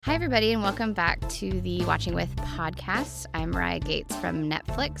Hi, everybody, and welcome back to the Watching With podcast. I'm Mariah Gates from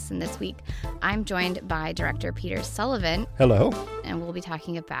Netflix, and this week I'm joined by director Peter Sullivan. Hello. And we'll be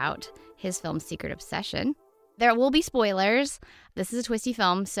talking about his film Secret Obsession. There will be spoilers. This is a twisty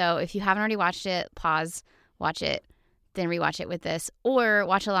film, so if you haven't already watched it, pause, watch it, then rewatch it with this, or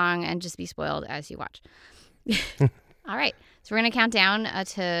watch along and just be spoiled as you watch. All right, so we're going to count down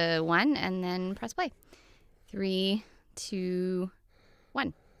to 1 and then press play. 3, 2,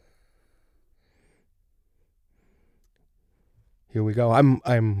 1. Here we go. I'm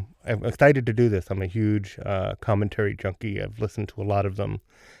excited to do this. I'm a huge commentary junkie. I've listened to a lot of them,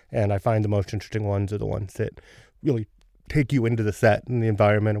 and I find the most interesting ones are the ones that really take you into the set and the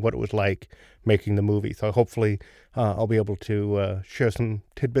environment and what it was like making the movie. So hopefully I'll be able to share some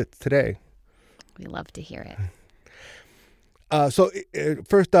tidbits today. We love to hear it.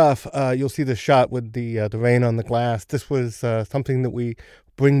 First off, you'll see the shot with the rain on the glass. This was something that we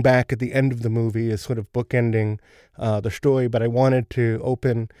bring back at the end of the movie as sort of bookending the story, but I wanted to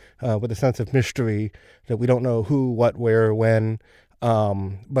open with a sense of mystery that we don't know who, what, where, when,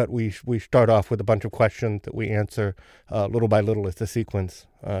 but we start off with a bunch of questions that we answer little by little as the sequence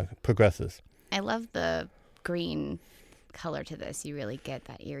progresses. I love the green color to this. You really get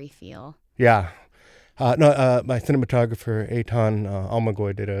that eerie feel. Yeah. My cinematographer, Eitan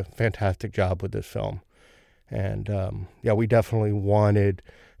Almagoy, did a fantastic job with this film. And, we definitely wanted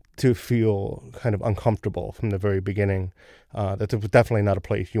to feel kind of uncomfortable from the very beginning. That it was definitely not a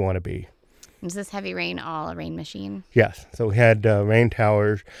place you want to be. Is this heavy rain all a rain machine? Yes. So we had rain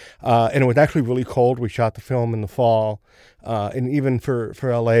towers. And it was actually really cold. We shot the film in the fall. And even for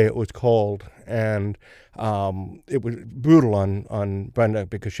LA, it was cold. And it was brutal on Brenda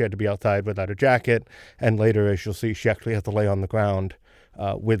because she had to be outside without a jacket. And later, as you'll see, she actually has to lay on the ground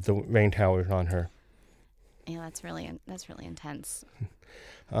with the rain towers on her. Yeah, that's really intense.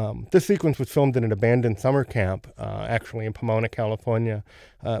 This sequence was filmed in an abandoned summer camp, actually in Pomona, California,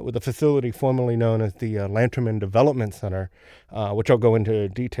 with a facility formerly known as the Lanterman Development Center, which I'll go into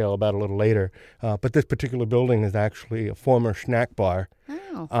detail about a little later. But this particular building is actually a former snack bar.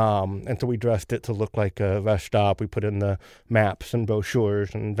 Oh. And so we dressed it to look like a rest stop. We put in the maps and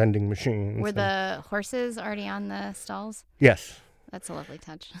brochures and vending machines. Were the horses already on the stalls? Yes. That's a lovely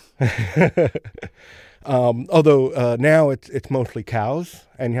touch. Although now it's mostly cows,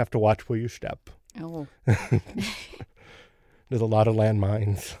 and you have to watch where you step. Oh. There's a lot of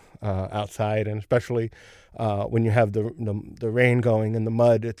landmines outside, and especially when you have the rain going and the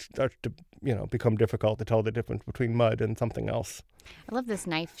mud, it starts to become difficult to tell the difference between mud and something else. I love this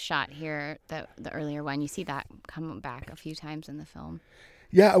knife shot here, the earlier one. You see that come back a few times in the film.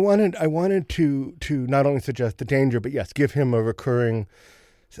 Yeah, I wanted to not only suggest the danger, but yes, give him a recurring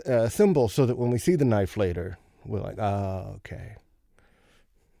symbol so that when we see the knife later, we're like, okay,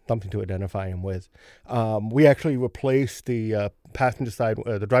 something to identify him with. We actually replaced the passenger side,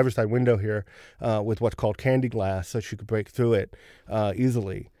 the driver's side window here with what's called candy glass, so she could break through it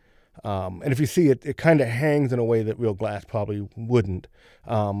easily. And if you see it, it kind of hangs in a way that real glass probably wouldn't,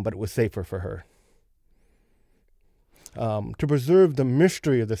 but it was safer for her. To preserve the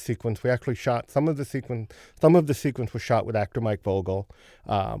mystery of the sequence, we actually shot some of the sequence was shot with actor Mike Vogel,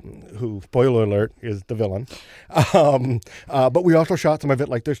 who, spoiler alert, is the villain. But we also shot some of it,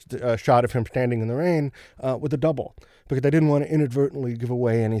 like this shot of him standing in the rain, with a double, because I didn't want to inadvertently give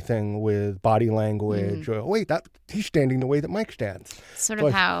away anything with body language. Or, wait, he's standing the way that Mike stands. Sort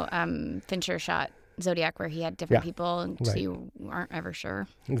of how Fincher shot Zodiac, where he had different people, so you aren't ever sure.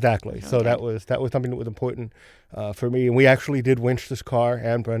 Exactly. Really so good. that was something that was important for me, and we actually did winch this car,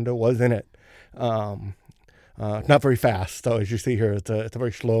 and Brenda was in it. Not very fast, so as you see here, it's a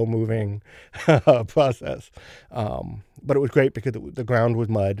very slow moving process. But it was great because the ground was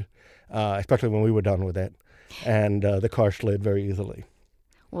mud, especially when we were done with it, and the car slid very easily.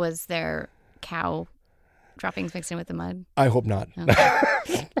 Was there cow droppings mixed in with the mud? I hope not.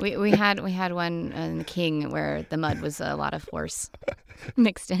 Okay. we had one in The King where the mud was a lot of horse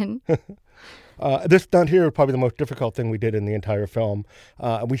mixed in. This stunt here is probably the most difficult thing we did in the entire film.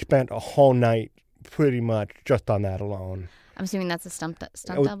 We spent a whole night pretty much just on that alone. I'm assuming that's a stunt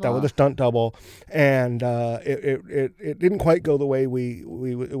double? That was a stunt double, and it didn't quite go the way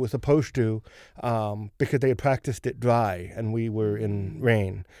it was supposed to, because they had practiced it dry and we were in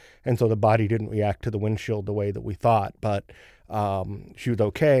rain, and so the body didn't react to the windshield the way that we thought. But she was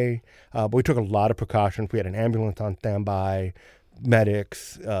okay, but we took a lot of precautions. We had an ambulance on standby,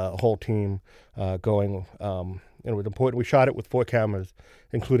 medics, a whole team going And it was important. We shot it with 4 cameras,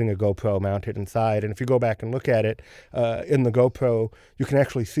 including a GoPro mounted inside. And if you go back and look at it, in the GoPro, you can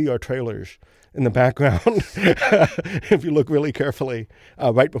actually see our trailers in the background if you look really carefully,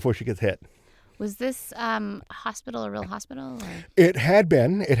 right before she gets hit. Was this hospital a real hospital? Or? It had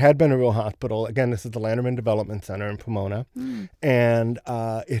been. It had been a real hospital. Again, this is the Landerman Development Center in Pomona. And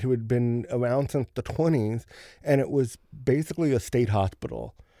it had been around since the 20s, and it was basically a state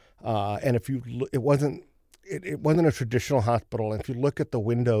hospital. And if you look, it wasn't a traditional hospital. If you look at the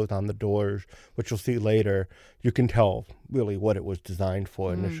windows on the doors, which you'll see later, you can tell really what it was designed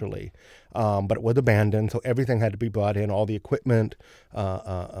for initially. But it was abandoned, so everything had to be brought in. All the equipment,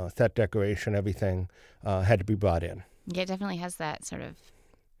 set decoration, everything had to be brought in. Yeah, it definitely has that sort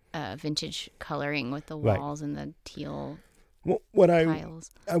of vintage coloring with the walls and the teal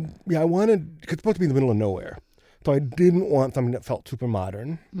tiles. I wanted, because it's supposed to be in the middle of nowhere. So I didn't want something that felt super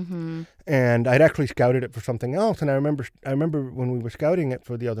modern. Mm-hmm. And I'd actually scouted it for something else. And I remember when we were scouting it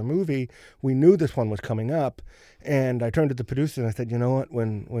for the other movie, we knew this one was coming up. And I turned to the producer and I said, you know what,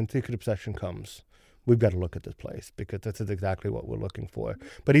 when Secret Obsession comes, we've got to look at this place because this is exactly what we're looking for.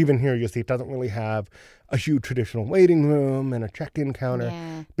 But even here, you'll see it doesn't really have a huge traditional waiting room and a check-in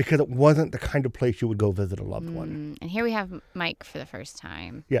counter because it wasn't the kind of place you would go visit a loved one. And here we have Mike for the first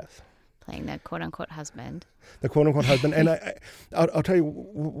time. Yes. Playing the quote-unquote husband. The quote-unquote husband. And I'll tell you,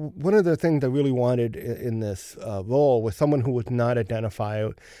 one of the things I really wanted in this role was someone who was not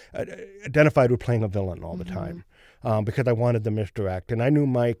identified with playing a villain all the time, because I wanted the misdirect. And I knew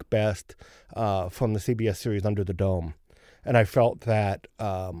Mike best from the CBS series Under the Dome. And I felt that,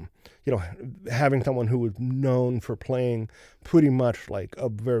 having someone who was known for playing pretty much like a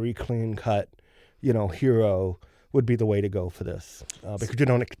very clean-cut, hero would be the way to go for this, because you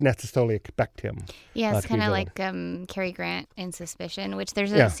don't necessarily expect him. Yeah, it's kind of like Cary Grant in Suspicion, which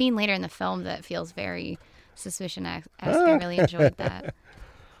there's a scene later in the film that feels very Suspicion-esque. I really enjoyed that.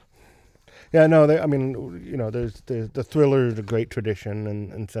 Yeah, no, there's the thriller is a great tradition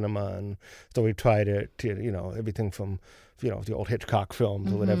in cinema, and so we try to everything from the old Hitchcock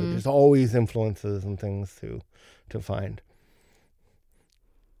films or whatever. There's always influences and things to find.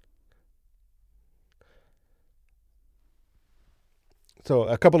 So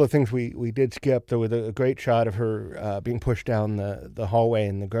a couple of things we did skip. There was a great shot of her being pushed down the hallway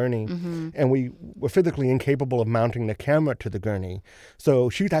in the gurney, and we were physically incapable of mounting the camera to the gurney. So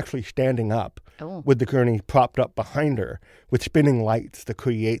she's actually standing up with the gurney propped up behind her with spinning lights to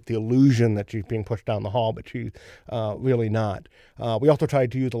create the illusion that she's being pushed down the hall, but she's really not. We also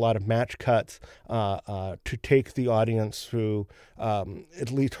tried to use a lot of match cuts to take the audience through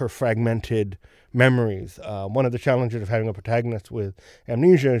at least her fragmented memories. One of the challenges of having a protagonist with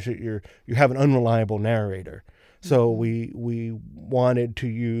amnesia is that you have an unreliable narrator. So we wanted to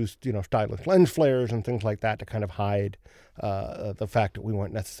use stylish lens flares and things like that to kind of hide the fact that we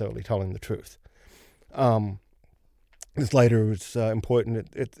weren't necessarily telling the truth. This lighter was important.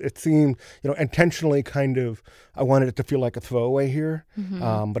 It seemed intentionally kind of, I wanted it to feel like a throwaway here,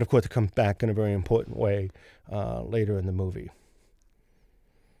 but of course it comes back in a very important way later in the movie.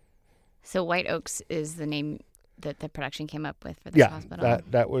 So White Oaks is the name that the production came up with for this hospital? Yeah,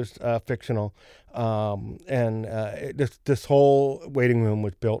 that was fictional. And this whole waiting room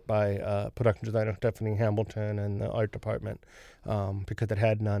was built by production designer Stephanie Hamilton and the art department because it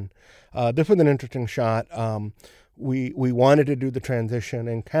had none. This was an interesting shot. We wanted to do the transition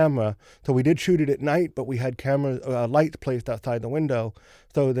in camera, so we did shoot it at night, but we had lights placed outside the window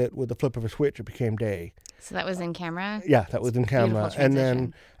so that with the flip of a switch, it became day. So that was in camera? Yeah, that was in camera. And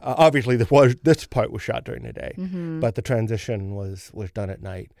then obviously this part was shot during the day, but the transition was done at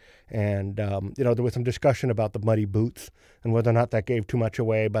night. And, there was some discussion about the muddy boots and whether or not that gave too much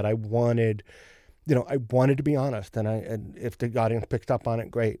away, but I wanted to be honest, and if the audience picked up on it,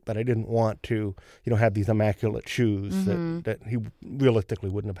 great. But I didn't want to, have these immaculate shoes that he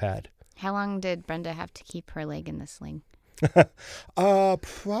realistically wouldn't have had. How long did Brenda have to keep her leg in the sling?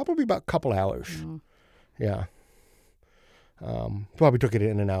 Probably about a couple hours. Yeah. Probably took it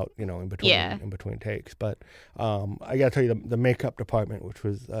in and out, in between takes. But I got to tell you, the makeup department, which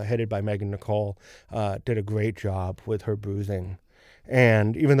was headed by Megan Nicole, did a great job with her bruising.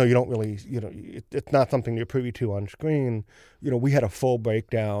 And even though you don't really, it's not something you're privy to on screen, we had a full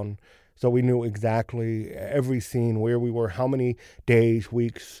breakdown. So we knew exactly every scene, where we were, how many days,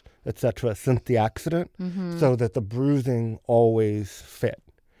 weeks, etc. since the accident, so that the bruising always fit.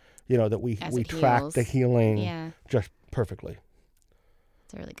 That we tracked the healing just perfectly.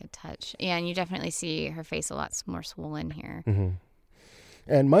 It's a really good touch. Yeah, and you definitely see her face a lot more swollen here.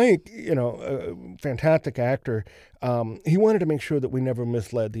 And Mike, fantastic actor, he wanted to make sure that we never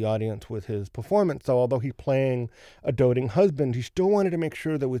misled the audience with his performance. So although he's playing a doting husband, he still wanted to make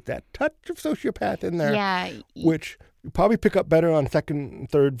sure there was that touch of sociopath in there, Yeah. which you probably pick up better on second and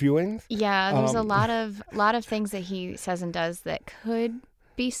third viewings. Yeah, there's a lot of things that he says and does that could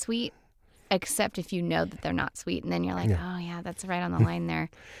be sweet, except if you know that they're not sweet, and then you're like, oh yeah, that's right on the line there.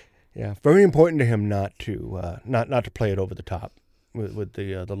 Yeah, very important to him not to play it over the top with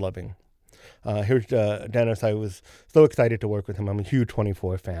the loving. Here's Dennis. I was so excited to work with him. I'm a huge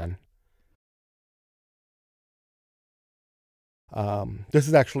 24 fan. This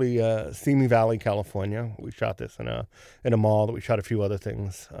is actually Simi Valley, California. We shot this in a mall. That we shot a few other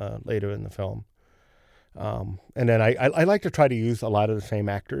things later in the film. And then I like to try to use a lot of the same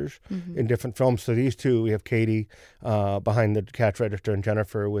actors in different films. So these two, we have Katie behind the cash register and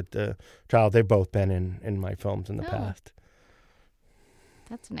Jennifer with the child. They've both been in my films in the past.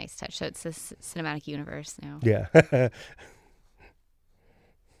 That's a nice touch. So it's this cinematic universe now. Yeah.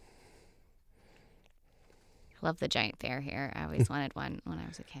 Love the giant bear here. I always wanted one when I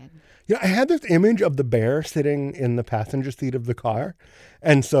was a kid. Yeah, I had this image of the bear sitting in the passenger seat of the car,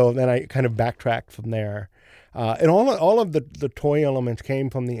 and so then I kind of backtracked from there. And all of the toy elements came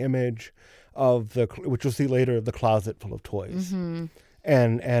from the image of which you'll see later, of the closet full of toys, and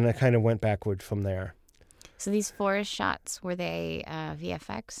I kind of went backwards from there. So these forest shots, were they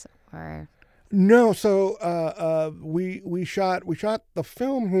VFX or? No, so we shot the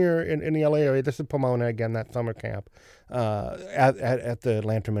film here in the LA area. This is Pomona again, that summer camp at the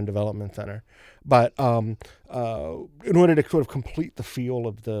Lanterman Development Center. But in order to sort of complete the feel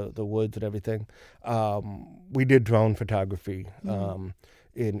of the woods and everything, we did drone photography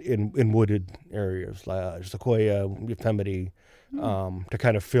in wooded areas, like Sequoia, Yosemite, to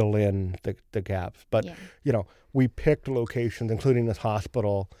kind of fill in the gaps. But we picked locations, including this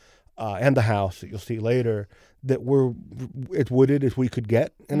hospital. And the house that you'll see later, that were as wooded as we could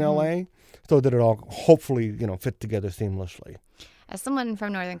get in LA, so that it all hopefully fit together seamlessly. As someone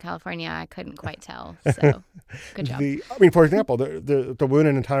from Northern California, I couldn't quite tell. So good job. For example, we're in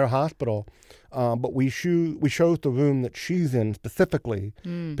an entire hospital, but we chose the room that she's in specifically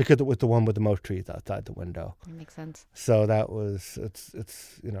because it was the one with the most trees outside the window. That makes sense. So that was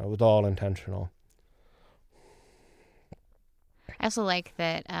it was all intentional. I also like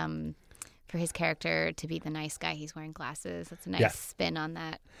that for his character to be the nice guy, he's wearing glasses. That's a nice spin on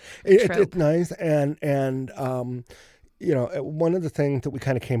that trope. It's nice, and one of the things that we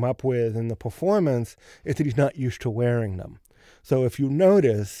kind of came up with in the performance is that he's not used to wearing them. So if you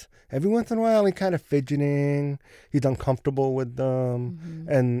notice, every once in a while he's kind of fidgeting, he's uncomfortable with them,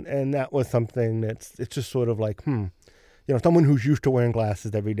 and that was something it's just sort of like, someone who's used to wearing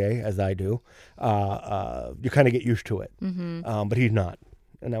glasses every day, as I do, you kind of get used to it. But he's not,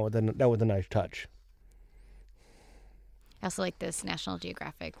 and that was a nice touch. I also like this National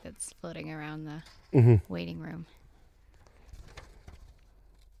Geographic that's floating around the waiting room.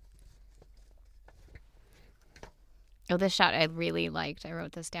 Oh, this shot I really liked. I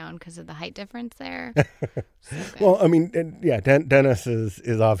wrote this down because of the height difference there. Well, Dennis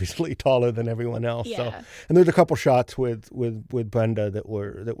is obviously taller than everyone else. Yeah. So, and there's a couple shots with Brenda that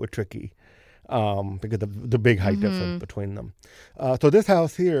were tricky because of the big height difference between them. So this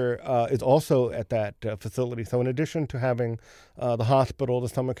house here is also at that facility. So in addition to having the hospital, the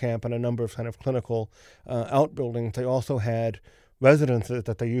summer camp, and a number of kind of clinical outbuildings, they also had residences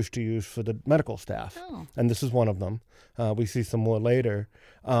that they used to use for the medical staff. Oh. And this is one of them. We see some more later.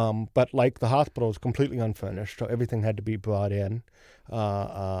 But like the hospital is completely unfurnished, so everything had to be brought in,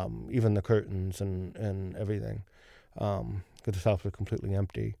 even the curtains and everything, because this house was completely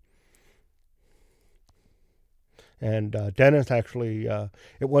empty. And Dennis actually,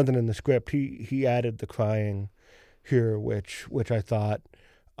 it wasn't in the script. He added the crying here, which I thought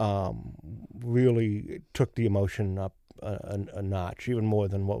really took the emotion up a notch, even more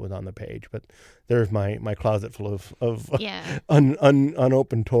than what was on the page. But there's my closet full of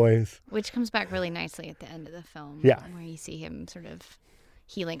unopened toys. Which comes back really nicely at the end of the film. Yeah. Where you see him sort of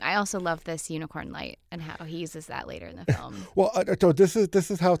healing. I also love this unicorn light and how he uses that later in the film. Well, so this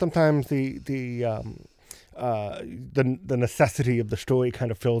is how sometimes the necessity of the story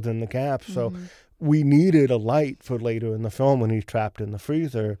kind of filled in the gaps. So we needed a light for later in the film when he's trapped in the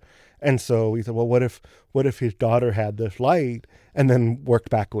freezer. And so we said, well, what if his daughter had this light, and then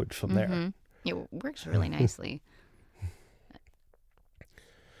worked backwards from there? It works really nicely.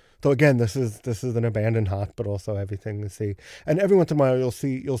 So again, this is an abandoned hospital, so everything you see, and every once in a while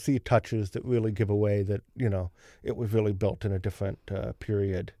you'll see touches that really give away that it was really built in a different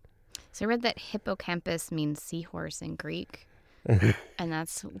period. So I read that hippocampus means seahorse in Greek. And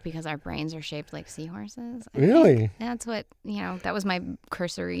that's because our brains are shaped like seahorses. I Really? think. That's what, that was my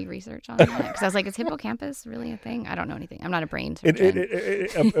cursory research on that. Because I was like, is hippocampus really a thing? I don't know anything. I'm not a brain surgeon.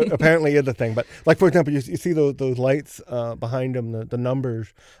 It apparently is a thing. But like, for example, you see those lights behind them, the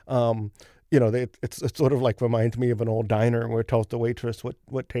numbers. It's sort of like reminds me of an old diner where it tells the waitress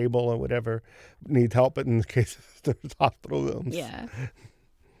what table or whatever needs help. But in this case, there's hospital rooms. Yeah.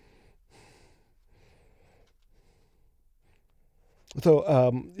 So,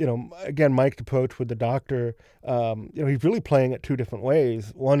 again, Mike's approach with the doctor, he's really playing it two different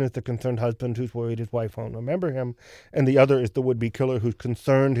ways. One is the concerned husband who's worried his wife won't remember him, and the other is the would-be killer who's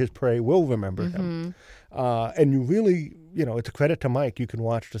concerned his prey will remember him. And you really, it's a credit to Mike. You can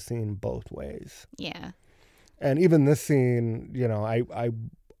watch the scene both ways. Yeah. And even this scene,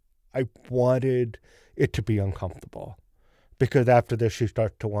 I wanted it to be uncomfortable. Because after this, she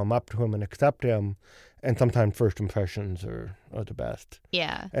starts to warm up to him and accept him, and sometimes first impressions are the best.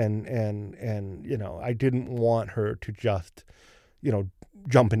 Yeah. And I didn't want her to just,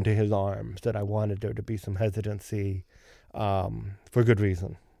 jump into his arms. That I wanted there to be some hesitancy, for good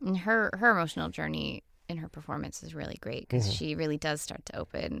reason. And her emotional journey in her performance is really great because she really does start to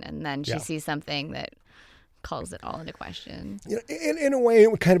open, and then she sees something that calls it all into question. In a way, it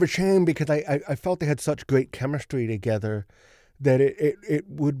was kind of a shame because I felt they had such great chemistry together that it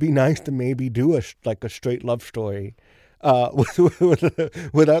would be nice to maybe do a straight love story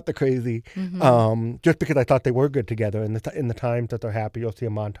without the crazy. Just because I thought they were good together, and in the times that they're happy, you'll see a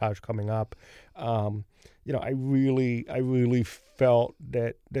montage coming up. I really felt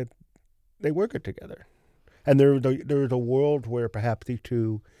that they were good together, and there was a world where perhaps these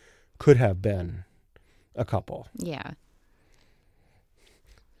two could have been a couple. Yeah.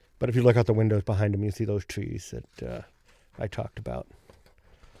 But if you look out the windows behind him, you see those trees that I talked about.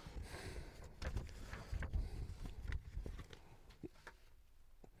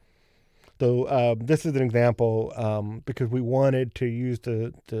 So this is an example because we wanted to use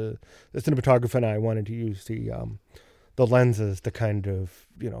the cinematographer and I wanted to use the lenses to kind of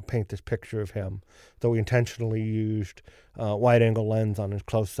paint this picture of him. So we intentionally used wide angle lens on his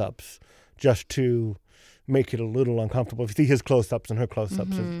close-ups just to make it a little uncomfortable. If you see his close-ups and her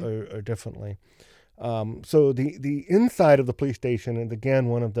close-ups are differently. So the inside of the police station is, again,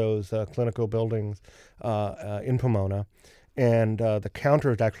 one of those clinical buildings in Pomona. And the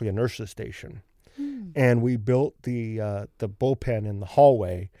counter is actually a nurse's station. And we built the bullpen in the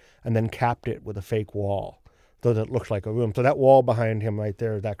hallway and then capped it with a fake wall so that it looks like a room. So that wall behind him right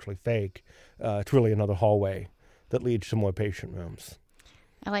there is actually fake. It's really another hallway that leads to more patient rooms.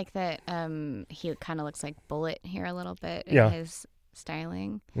 I like that he kind of looks like Bullet here a little bit in his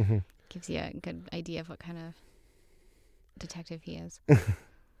styling. Gives you a good idea of what kind of detective he is.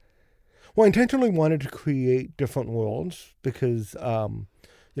 Well, I intentionally wanted to create different worlds because,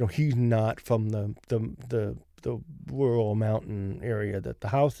 he's not from the rural mountain area that the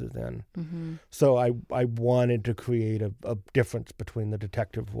house is in. So I wanted to create a difference between the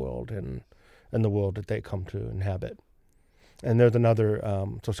detective world and the world that they come to inhabit. And there's another,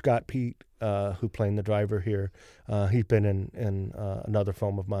 so Scott Peet, who played the driver here, he's been in another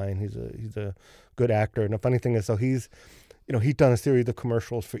film of mine. He's a good actor. And the funny thing is, so he's done a series of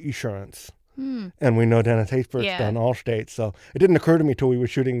commercials for Esurance. And we know Dennis Haysbert's done Allstate. So it didn't occur to me till we were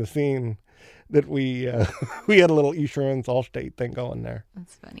shooting the scene that we had a little Esurance Allstate thing going there.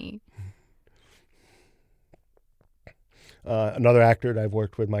 That's funny. Another actor that I've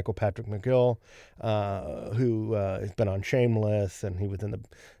worked with, Michael Patrick McGill, who has been on Shameless, and he was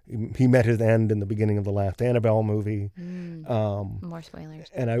he met his end in the beginning of the last Annabelle movie. More spoilers.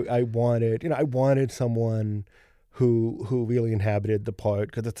 And I wanted someone who really inhabited the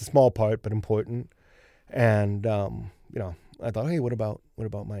part because it's a small part but important. And I thought, hey, what about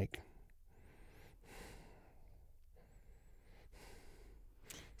Mike?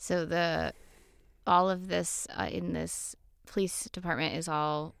 So all of this in this police department is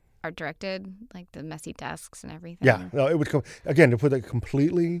all art directed, like the messy desks and everything. Yeah, no, it was again to put a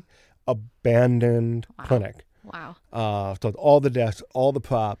completely abandoned clinic. Wow. So all the desks, all the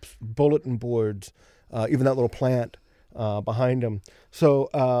props, bulletin boards, even that little plant behind him. So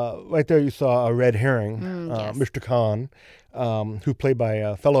right there you saw a red herring, yes. Mr. Khan, who played by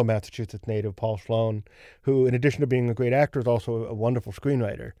a fellow Massachusetts native, Paul Sloan, who in addition to being a great actor is also a wonderful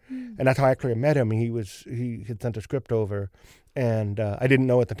screenwriter. And that's how I actually met him. He had sent a script over, and I didn't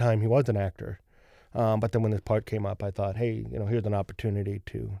know at the time he was an actor. But then when this part came up, I thought, hey, here's an opportunity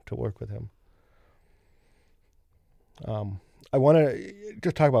to work with him. I want to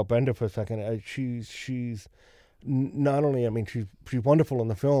just talk about Brenda for a second. She's not only, she's wonderful in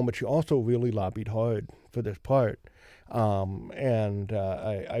the film, but she also really lobbied hard for this part.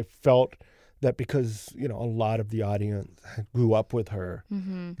 I felt that because, a lot of the audience grew up with her,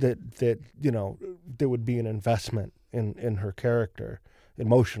 that there would be an investment in her character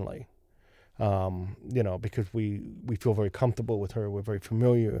emotionally, because we feel very comfortable with her. We're very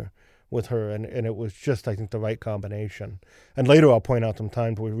familiar with her, and it was just, I think, the right combination. And later I'll point out some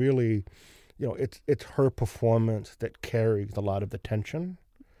times where really, it's her performance that carries a lot of the tension.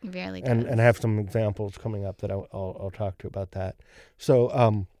 It really does. And I have some examples coming up that I'll talk to about that.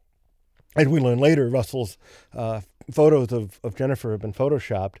 So, as we learn later, Russell's photos of Jennifer have been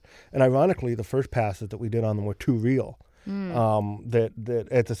photoshopped, and ironically, the first passes that we did on them were too real. That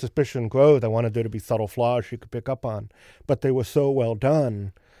as the suspicion grows, I wanted there to be subtle flaws she could pick up on, but they were so well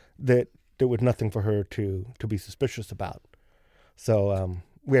done that there was nothing for her to be suspicious about. So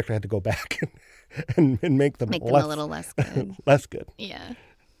we actually had to go back and make them a little less good. Less good. Yeah.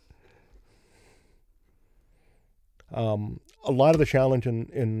 A lot of the challenge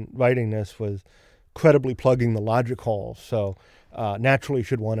in writing this was credibly plugging the logic holes. So naturally,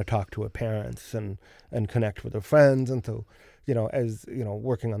 she'd want to talk to her parents and connect with her friends. And so, as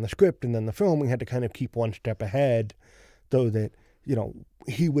working on the script and then the film, we had to kind of keep one step ahead, so that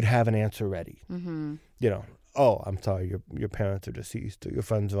he would have an answer ready. Oh, I'm sorry, your parents are deceased, or your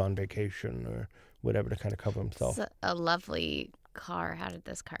friends are on vacation, or whatever, to kind of cover himself. It's a lovely car. How did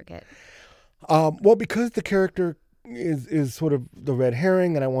this car get? Well, because the character is sort of the red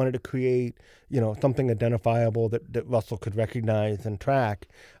herring, and I wanted to create, something identifiable that Russell could recognize and track.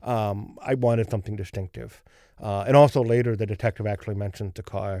 I wanted something distinctive. And also later, the detective actually mentions the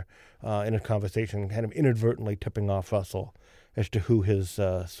car in a conversation, kind of inadvertently tipping off Russell as to who his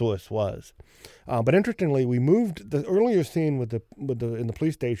source was. But interestingly, we moved the earlier scene in the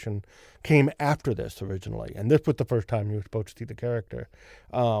police station came after this originally, and this was the first time you were supposed to see the character.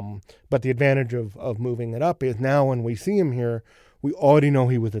 But the advantage of moving it up is now when we see him here, we already know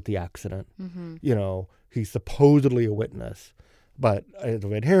he was at the accident. He's supposedly a witness, but the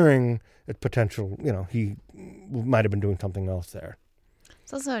red herring, it's potential. He might have been doing something else there.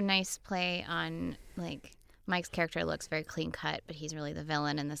 It's also a nice play on, like, Mike's character looks very clean cut, but he's really the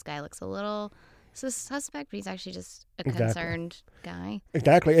villain, and this guy looks a little suspect, but he's actually just a concerned guy.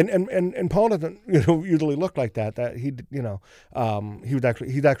 Exactly, and Paul doesn't usually look like that. That he's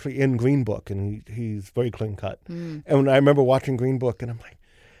actually in Green Book, and he's very clean cut. And I remember watching Green Book, and I'm like,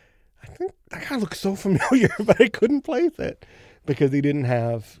 I think that guy looks so familiar, but I couldn't place it because he didn't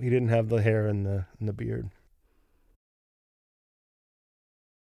have the hair and the beard.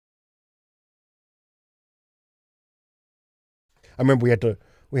 I remember we had to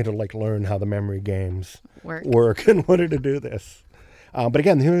like learn how the memory games work in order to do this. But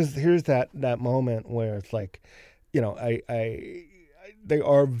again, here's that moment where it's like, they're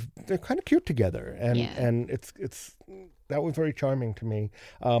kind of cute together, and it's that was very charming to me.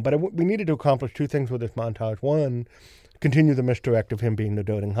 But we needed to accomplish two things with this montage. One, continue the misdirect of him being the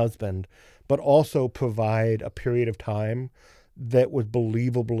doting husband, but also provide a period of time that was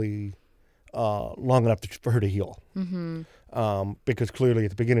believably long enough for her to heal. Because clearly at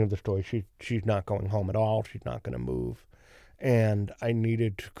the beginning of the story, she's not going home at all. She's not going to move. And I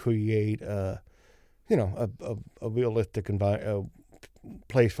needed to create a realistic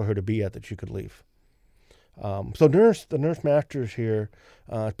place for her to be at that she could leave. So the nurse Masters here,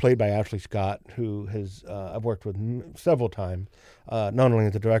 played by Ashley Scott, who has I've worked with several times, not only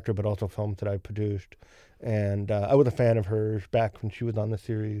as a director but also films that I've produced. And I was a fan of hers back when she was on the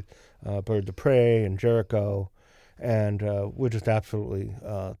series Birds of Prey and Jericho, and we're just absolutely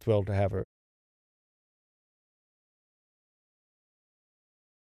thrilled to have her.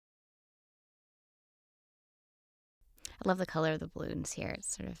 I love the color of the balloons here.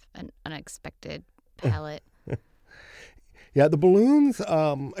 It's sort of an unexpected palette. Yeah, the balloons.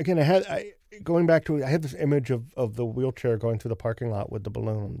 Again, I had this image of the wheelchair going through the parking lot with the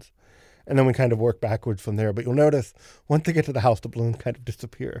balloons, and then we kind of work backwards from there. But you'll notice once they get to the house, the balloons kind of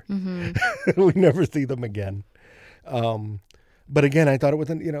disappear. We never see them again. But again, I thought it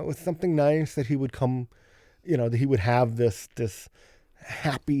was something nice that he would come, that he would have this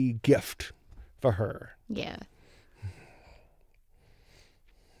happy gift for her. Yeah.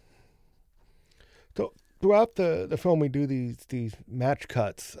 So throughout the film, we do these match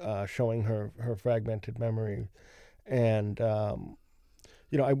cuts showing her fragmented memory, and I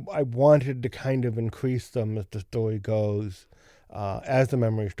wanted to kind of increase them as the story goes, as the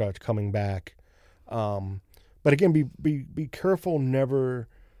memory starts coming back. But again, be careful never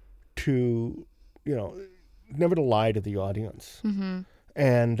to lie to the audience.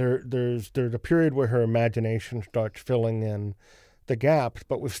 And there's a period where her imagination starts filling in the gaps,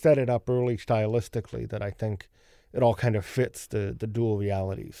 but we've set it up early stylistically that I think it all kind of fits the dual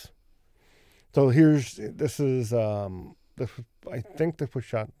realities. So I think this was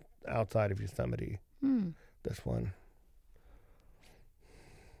shot outside of Yosemite. This one.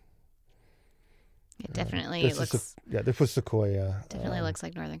 It definitely this looks. This was Sequoia. Definitely looks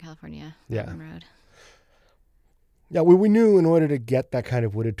like Northern California. Yeah. Road. Yeah, we knew in order to get that kind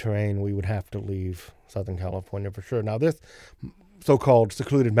of wooded terrain, we would have to leave Southern California for sure. Now, this so-called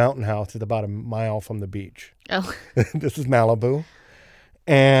secluded mountain house is about a mile from the beach. Oh. This is Malibu,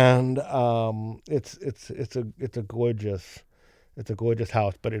 and it's a gorgeous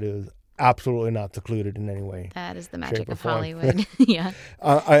house, but it is absolutely not secluded in any way. That is the magic of form. Hollywood. Yeah.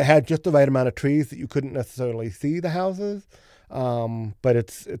 I had just the right amount of trees that you couldn't necessarily see the houses, but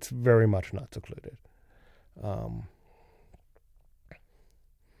it's very much not secluded.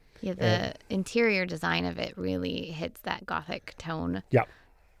 Yeah, the interior design of it really hits that Gothic tone. Yeah.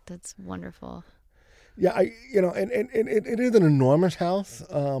 That's wonderful. Yeah, and it is an enormous house,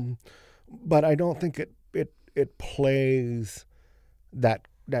 but I don't think it plays that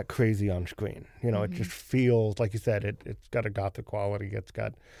crazy on screen. It just feels, like you said, it's got a Gothic quality. It's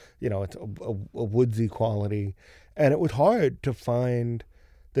got, it's a woodsy quality. And it was hard to find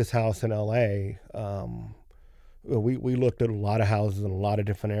this house in L.A. We looked at a lot of houses in a lot of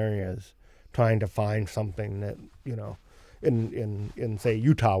different areas, trying to find something that, in say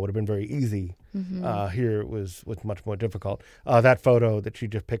Utah would have been very easy. Here it was much more difficult. That photo that she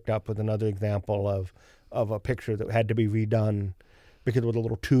just picked up was another example of a picture that had to be redone because it was a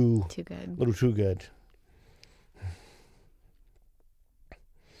little too good.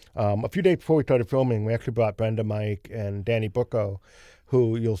 A few days before we started filming, we actually brought Brenda Mike and Danny Bucco,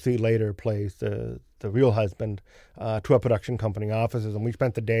 who you'll see later plays the real husband, to our production company offices, and we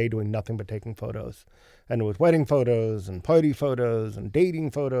spent the day doing nothing but taking photos. And it was wedding photos and party photos and dating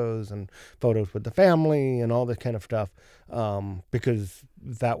photos and photos with the family and all this kind of stuff, because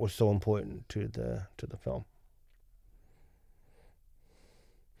that was so important to the film.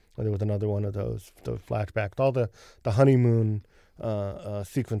 And there was another one of those flashbacks. All the honeymoon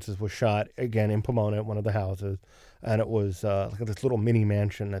sequences were shot again in Pomona at one of the houses, and it was like this little mini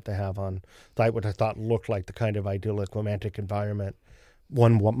mansion that they have on site, which I thought looked like the kind of idyllic, romantic environment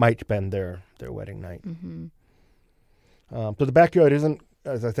one might spend their wedding night. So the backyard isn't,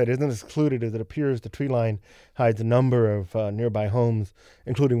 as I said, isn't as secluded as it appears. The tree line hides a number of nearby homes,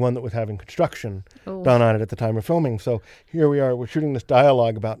 including one that was having construction done on it at the time of filming. So here we are, we're shooting this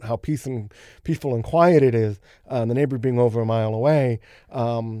dialogue about how peaceful and quiet it is, the neighbor being over a mile away,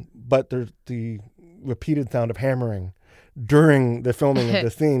 but there's the repeated sound of hammering during the filming of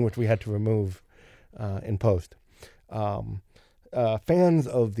the scene, which we had to remove in post. Fans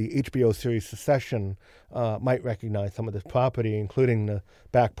of the HBO series Succession might recognize some of this property, including the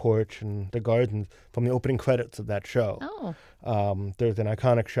back porch and the gardens, from the opening credits of that show. There's an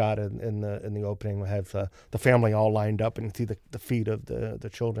iconic shot in the opening that has the family all lined up, and you see the feet of the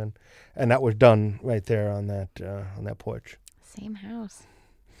children, and that was done right there on that porch. Same house.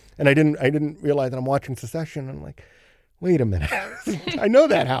 And I didn't realize that I'm watching Succession. I'm like, wait a minute, I know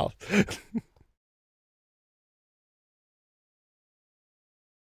that house.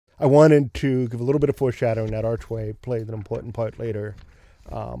 I wanted to give a little bit of foreshadowing. That archway plays an important part later.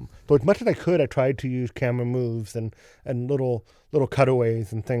 So as much as I could, I tried to use camera moves and little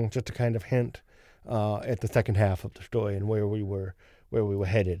cutaways and things just to kind of hint at the second half of the story and where we were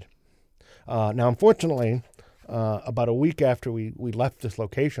headed. Now, unfortunately, about a week after we left this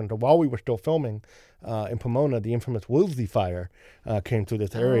location, so while we were still filming in Pomona, the infamous Woolsey fire came through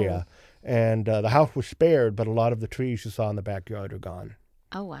this area, and the house was spared, but a lot of the trees you saw in the backyard are gone.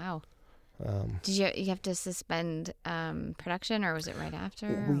 Oh, wow. Did you have to suspend production, or was it right after?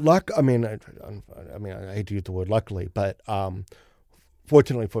 I hate to use the word luckily, but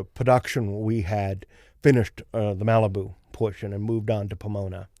fortunately for production, we had finished the Malibu portion and moved on to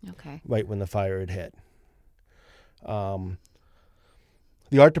Pomona. Okay. Right when the fire had hit. The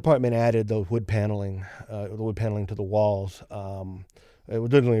art department added those wood paneling to the walls. It was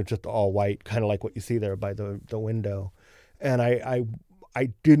literally just all white, kind of like what you see there by the window. And I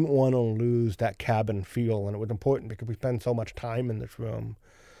didn't want to lose that cabin feel, and it was important because we spend so much time in this room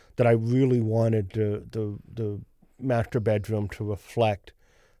that I really wanted the master bedroom to reflect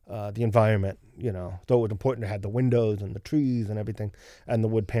the environment, So it was important to have the windows and the trees and everything, and the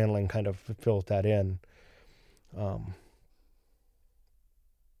wood paneling kind of fills that in.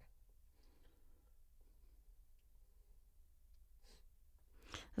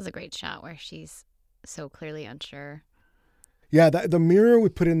 This is a great shot where she's so clearly unsure. Yeah, the mirror we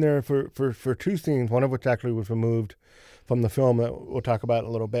put in there for two scenes, one of which actually was removed from the film that we'll talk about in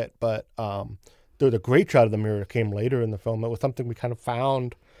a little bit. But the great shot of the mirror came later in the film. It was something we kind of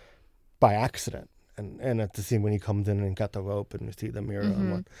found by accident. And at the scene when he comes in and got the rope and we see the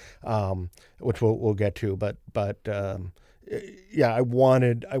mirror, which we'll get to. But yeah, I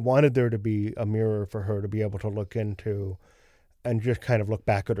wanted there to be a mirror for her to be able to look into, and just kind of look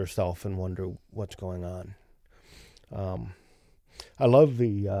back at herself and wonder what's going on. I love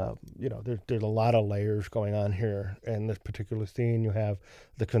the there's a lot of layers going on here in this particular scene. You have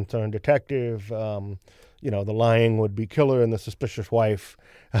the concerned detective, the lying would-be killer, and the suspicious wife,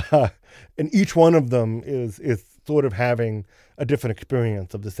 and each one of them is sort of having a different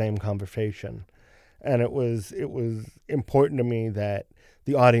experience of the same conversation. And it was important to me that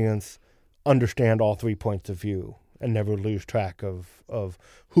the audience understand all three points of view and never lose track of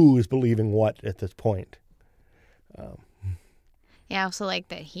who is believing what at this point. Yeah, I also like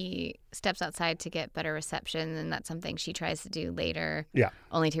that he steps outside to get better reception, and that's something she tries to do later. Yeah.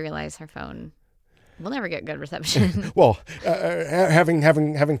 Only to realize her phone will never get good reception. Well, having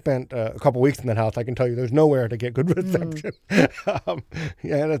spent a couple weeks in that house, I can tell you there's nowhere to get good reception.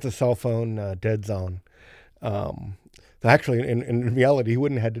 Yeah, that's a cell phone dead zone. So actually, in reality, he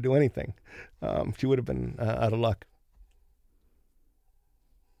wouldn't have had to do anything. She would have been out of luck.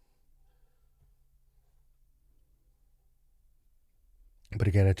 But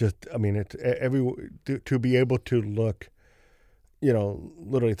again, it's to be able to look,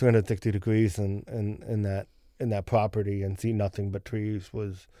 literally 360 degrees in that property and see nothing but trees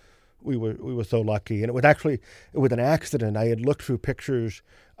we were so lucky. And it was an accident. I had looked through pictures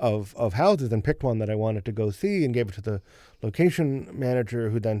of houses and picked one that I wanted to go see and gave it to the location manager,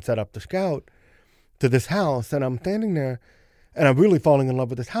 who then set up the scout to this house. And I'm standing there and I'm really falling in love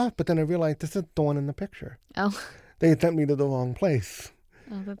with this house. But then I realized this is the one in the picture. Oh. They had sent me to the wrong place.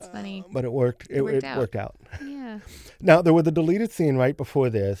 Oh, that's funny. But it worked. It worked out. Yeah. Now, there was a deleted scene right before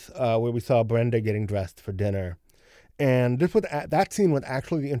this where we saw Brenda getting dressed for dinner. And that scene was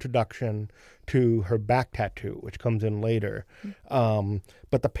actually the introduction to her back tattoo, which comes in later.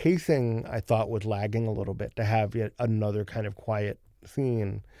 But the pacing, I thought, was lagging a little bit to have yet another kind of quiet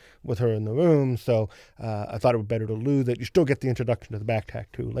scene with her in the room. So I thought it was better to lose it. You still get the introduction to the back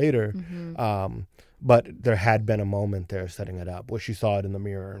tattoo later. Mm-hmm. But there had been a moment there setting it up where she saw it in the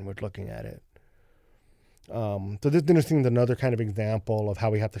mirror and was looking at it. So this dinner scene is another kind of example of how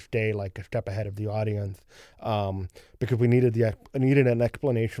we have to stay like a step ahead of the audience, because we needed an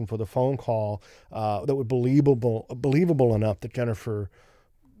explanation for the phone call that was believable enough that Jennifer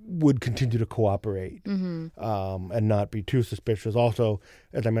would continue to cooperate, and not be too suspicious. Also,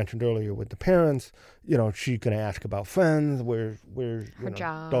 as I mentioned earlier with the parents, she's going to ask about friends, where's her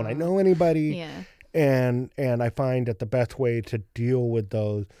job, don't I know anybody? Yeah. And I find that the best way to deal with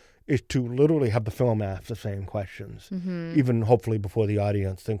those is to literally have the film ask the same questions, even hopefully before the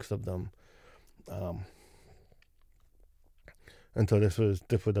audience thinks of them. And so this was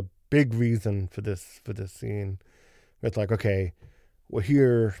a big reason for this scene. It's like, okay, we're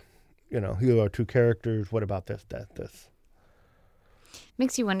here, here are two characters. What about this, that, this?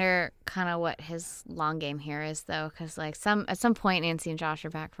 Makes you wonder kind of what his long game here is, though, because at some point Nancy and Josh are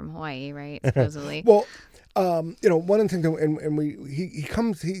back from Hawaii, right? Supposedly. Well, one of the things, he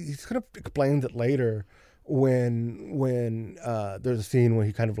kind of explains it later when there's a scene where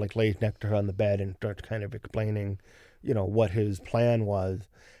he kind of like lays next to her on the bed and starts kind of explaining, what his plan was.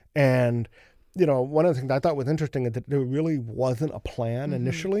 And, one of the things I thought was interesting is that there really wasn't a plan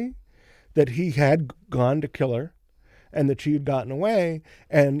initially, that he had gone to kill her and that she had gotten away.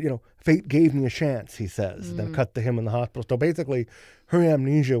 And, fate gave me a chance, he says, then cut to him in the hospital. So basically, her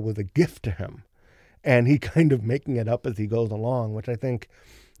amnesia was a gift to him. And he kind of making it up as he goes along, which I think,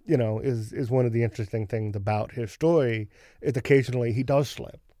 is one of the interesting things about his story, is occasionally he does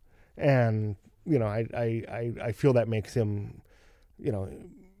slip. And, I feel that makes him,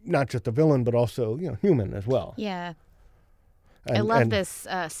 not just a villain, but also, human as well. Yeah. I love this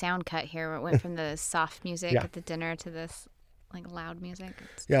sound cut here where it went from the soft music at the dinner to this like loud music.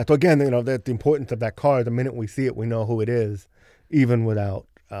 Yeah. So again, the importance of that car, the minute we see it, we know who it is, even without,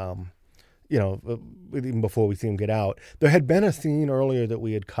 even before we see him get out. There had been a scene earlier that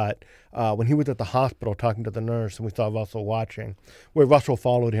we had cut when he was at the hospital talking to the nurse, and we saw Russell watching, where Russell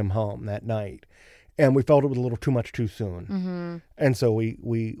followed him home that night. And we felt it was a little too much too soon. And so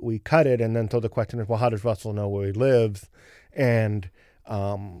we cut it. And then so the question is, well, how does Russell know where he lives? And,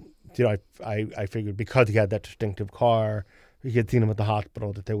 I figured because he had that distinctive car, he had seen him at the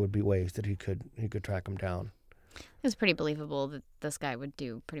hospital, that there would be ways that he could track him down. It was pretty believable that this guy would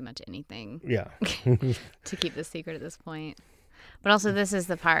do pretty much anything. Yeah. To keep the secret at this point. But also this is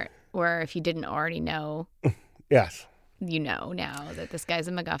the part where if you didn't already know. Yes. You know now that this guy's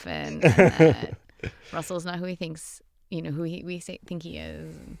a MacGuffin. And that Russell's not who he thinks, who think he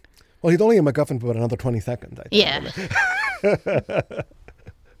is. Well, he's only a MacGuffin for about another 20 seconds, I think. Yeah.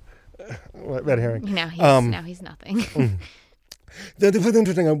 Red herring. Now he's nothing. This was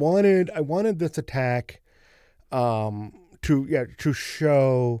interesting. I wanted this attack to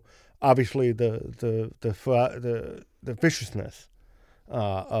show obviously the viciousness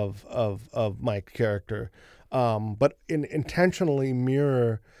of Mike's character, but intentionally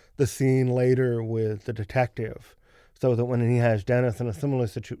mirror the scene later with the detective, so that when he has Dennis in a similar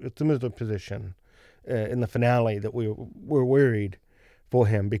position in the finale, that we're worried for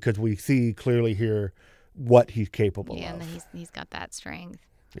him because we see clearly here what he's capable of. Yeah, and he's got that strength.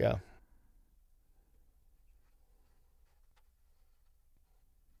 Yeah.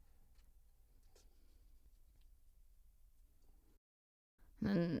 And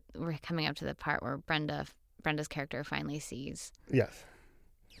then we're coming up to the part where Brenda's character finally sees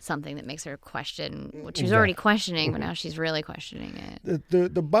something that makes her question what she was already questioning, but now she's really questioning it.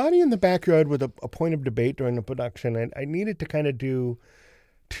 The body in the backyard was a point of debate during the production, and I needed to kind of do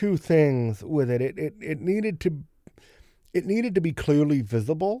two things with it. It needed to be clearly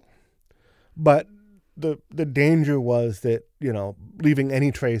visible, but the danger was that leaving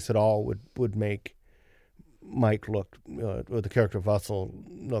any trace at all would make Mike look, or the character of Russell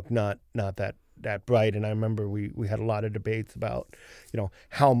look not that bright. And I remember we had a lot of debates about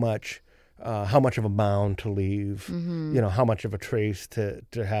how much of a mound to leave, how much of a trace to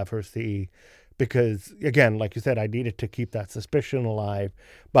have her see. Because, again, like you said, I needed to keep that suspicion alive.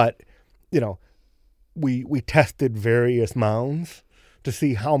 But, we tested various mounds to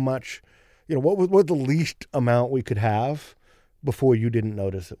see how much, what was the least amount we could have before you didn't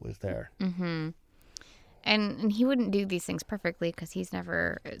notice it was there. Mm-hmm. And he wouldn't do these things perfectly because he's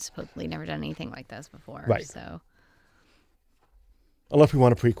supposedly never done anything like this before. Right. So. Unless we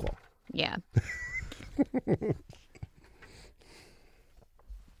want a prequel. Yeah.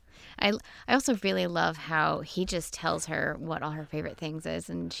 I also really love how he just tells her what all her favorite things is,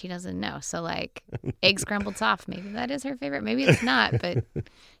 and she doesn't know. So, like, egg scrambled soft, maybe that is her favorite. Maybe it's not, but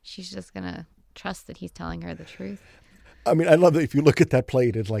she's just going to trust that he's telling her the truth. I mean, I love that if you look at that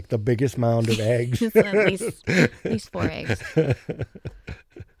plate, it's like the biggest mound of eggs. at least 4 eggs. But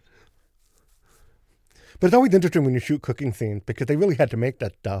it's always interesting when you shoot cooking scenes because they really had to make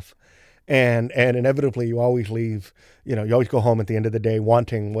that stuff. And inevitably you always leave, you always go home at the end of the day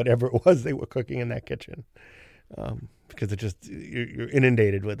wanting whatever it was they were cooking in that kitchen. Because you're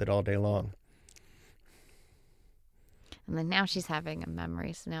inundated with it all day long. And then now she's having a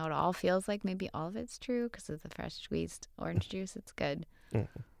memory. So now it all feels like maybe all of it's true because of the fresh squeezed orange juice. It's good.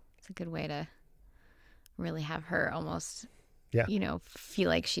 Mm-hmm. It's a good way to really have her almost, feel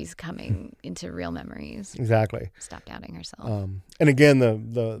like she's coming into real memories. Exactly. Stop doubting herself. And again,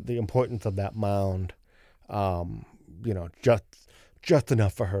 the importance of that mound, just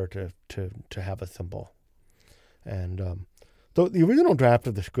enough for her to have a symbol. And so the original draft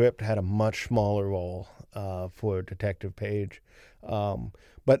of the script had a much smaller role for Detective Page.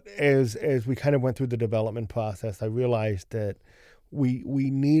 But as we kind of went through the development process, I realized that we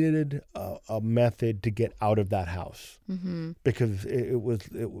needed a method to get out of that house. Mm-hmm. Because it was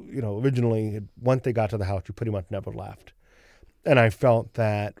originally, once they got to the house, you pretty much never left. And I felt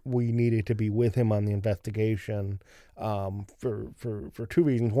that we needed to be with him on the investigation for two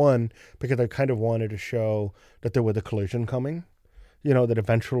reasons. One, because I kind of wanted to show that there was a collision coming. That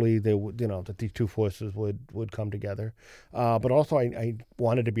eventually that these two forces would come together. But also I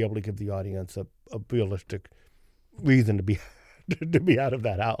wanted to be able to give the audience a realistic reason to be to be out of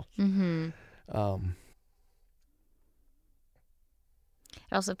that house. Mm-hmm. It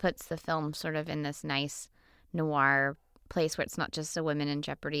also puts the film sort of in this nice noir place where it's not just a women in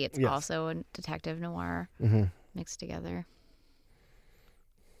jeopardy, it's also a detective noir mixed together.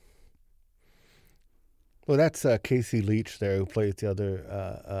 Well, that's Casey Leach there, who plays the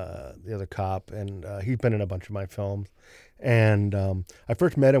other cop, and he's been in a bunch of my films. And I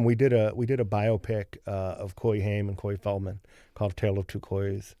first met him. We did a biopic of Corey Haim and Corey Feldman called Tale of Two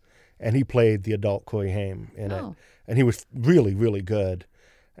Corys, and he played the adult Corey Haim in it, and he was really, really good.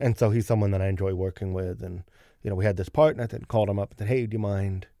 And so he's someone that I enjoy working with. And we had this part, and I called him up and said, "Hey, do you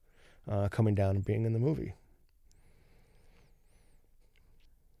mind coming down and being in the movie?"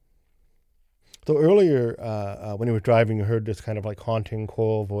 So earlier, when he was driving, you heard this kind of like haunting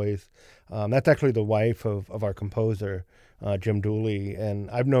choral voice. That's actually the wife of our composer, Jim Dooley, and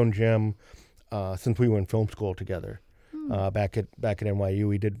I've known Jim since we were in film school together. Back at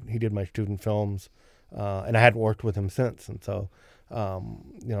NYU, he did my student films, and I hadn't worked with him since. And so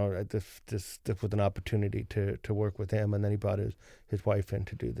This was an opportunity to work with him, and then he brought his wife in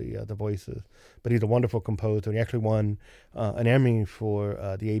to do the voices. But he's a wonderful composer, and he actually won an Emmy for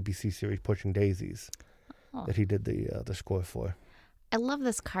the ABC series Pushing Daisies that he did the score for. I love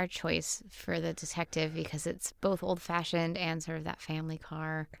this car choice for the detective because it's both old-fashioned and sort of that family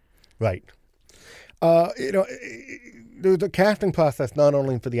car. Right. There's a casting process not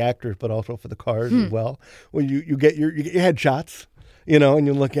only for the actors but also for the cars as well. When you get your headshots, and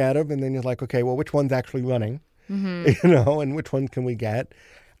you look at them, and then you're like, okay, well, which one's actually running, and which one can we get,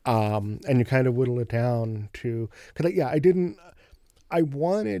 and you kind of whittle it down to because I didn't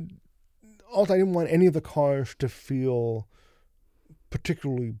want any of the cars to feel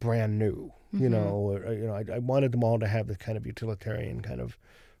particularly brand new, I wanted them all to have this kind of utilitarian kind of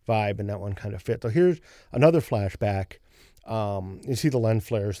vibe, and that one kind of fit. So here's another flashback. You see the lens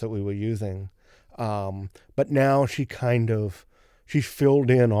flares that we were using, but now she's filled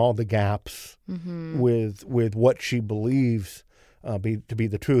in all the gaps with what she believes to be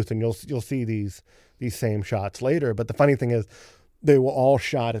the truth, and you'll see these same shots later. But the funny thing is, they were all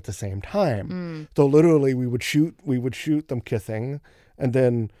shot at the same time. So literally, we would shoot them kissing, and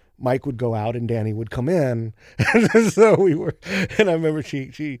then Mike would go out and Danny would come in. So and I remember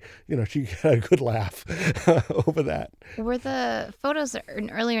she had a good laugh over that. Were the photos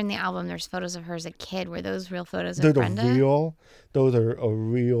earlier in the album, there's photos of her as a kid. Were those real photos of Those Brenda? Those are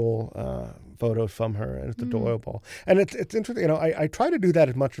real photos from her, and it's adorable. And it's interesting, I try to do that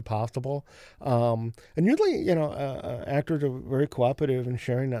as much as possible. And usually, actors are very cooperative in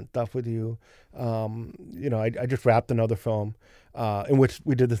sharing that stuff with you. I just wrapped another film in which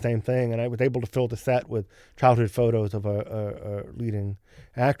we did the same thing, and I was able to fill the set with childhood photos of our leading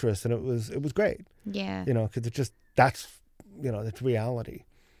actress, and it was great. Yeah. Because it just that's reality,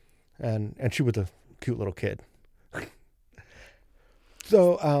 and she was a cute little kid.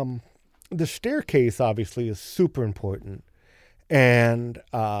 So the staircase obviously is super important, and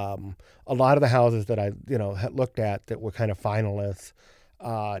a lot of the houses that I had looked at that were kind of finalists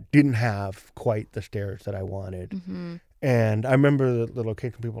didn't have quite the stairs that I wanted. And I remember the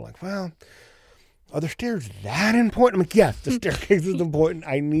location people were like, well, are the stairs that important? I'm like, yes, the staircase is important.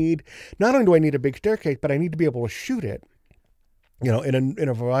 Not only do I need a big staircase, but I need to be able to shoot it, in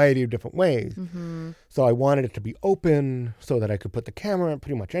a variety of different ways. So I wanted it to be open so that I could put the camera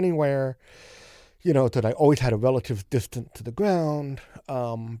pretty much anywhere, that I always had a relative distance to the ground,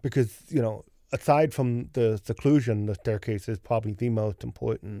 because, aside from the seclusion, the staircase is probably the most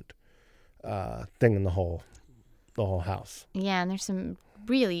important thing in the whole house. Yeah, and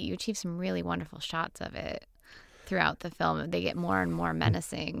you achieve some really wonderful shots of it throughout the film. They get more and more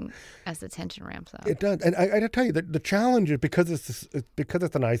menacing as the tension ramps up. It does, and I tell you that the challenge is because it's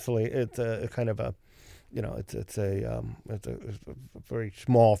an isolated. It's a kind of a, it's a very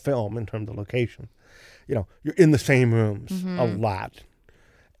small film in terms of location. You're in the same rooms a lot,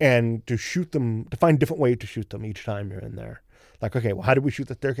 and to find different ways to shoot them each time you're in there. Like, okay, well, how did we shoot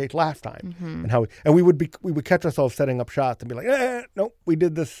the staircase last time? And we would catch ourselves setting up shots and be like, no, we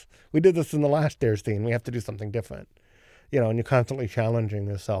did this in the last stairs scene. We have to do something different, and you're constantly challenging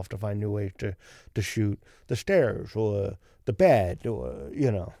yourself to find new ways to shoot the stairs or the bed or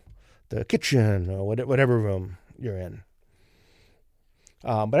the kitchen or whatever room you're in.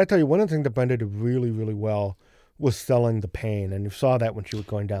 But I tell you, one of the things that Brenda did really, really well was selling the pain, and you saw that when she was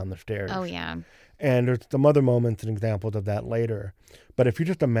going down the stairs. Oh yeah. And there's some other moments and examples of that later. But if you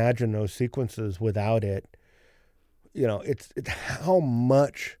just imagine those sequences without it, it's how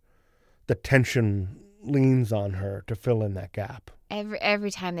much the tension leans on her to fill in that gap. Every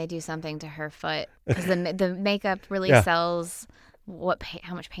time they do something to her foot, because the makeup really sells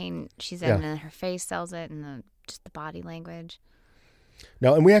how much pain she's in, and her face sells it, and just the body language.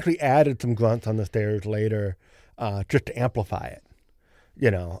 No, and we actually added some grunts on the stairs later just to amplify it.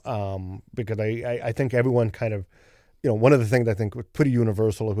 Because I think everyone kind of, one of the things I think was pretty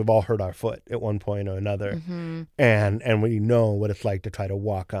universal is we've all hurt our foot at one point or another. And we know what it's like to try to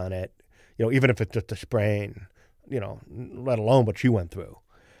walk on it, even if it's just a sprain, let alone what she went through,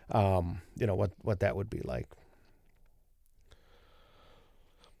 what that would be like.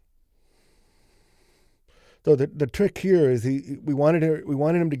 So the trick here is we wanted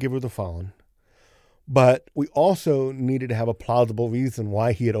him to give her the phone. But we also needed to have a plausible reason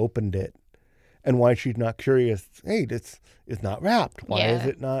why he had opened it and why she's not curious. Hey, it's not wrapped. Why is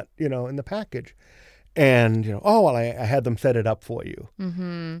it not, in the package? And, I had them set it up for you,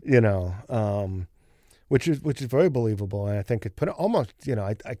 which is very believable. And I think it put almost,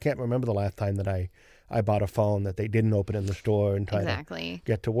 I can't remember the last time that I bought a phone that they didn't open in the store and try to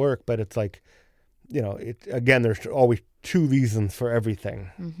get to work. But it's like, there's always two reasons for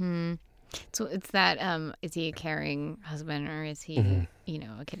everything. Mm-hmm. So it's that, is he a caring husband or is he,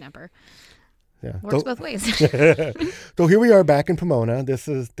 a kidnapper? Yeah, works both ways. So here we are back in Pomona. This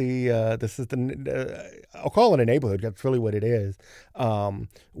is the I'll call it a neighborhood. That's really what it is,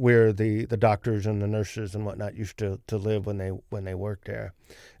 where the doctors and the nurses and whatnot used to live when they worked there,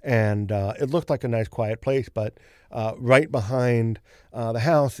 and it looked like a nice quiet place. But right behind the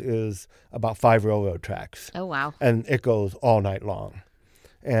house is about 5 railroad tracks. Oh wow! And it goes all night long.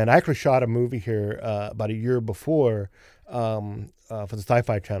 And I actually shot a movie here about a year before for the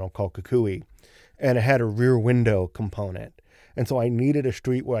Sci-Fi Channel called Kukui. And it had a rear window component. And so I needed a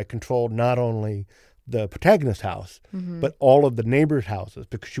street where I controlled not only the protagonist's house, but all of the neighbors' houses,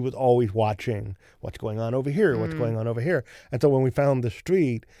 because she was always watching what's going on over here, what's going on over here. And so when we found the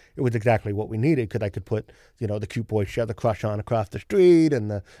street, it was exactly what we needed, because I could put, the cute boy she had the crush on across the street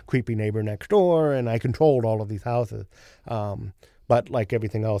and the creepy neighbor next door, and I controlled all of these houses. But like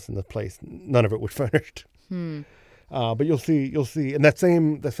everything else in the place, none of it was furnished. But you'll see in that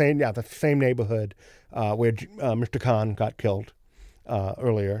the same neighborhood where Mr. Khan got killed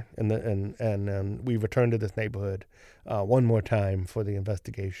earlier, and we returned to this neighborhood one more time for the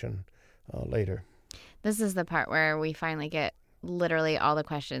investigation later. This is the part where we finally get literally all the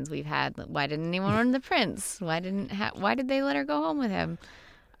questions we've had. Why didn't anyone warn the prince? Why did they let her go home with him?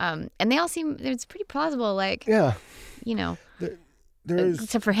 And they all seem, it's pretty plausible. Like,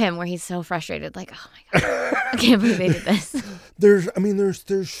 except for him, where he's so frustrated, like, oh my god, I can't believe they did this. There's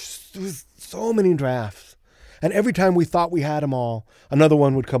so many drafts, and every time we thought we had them all, another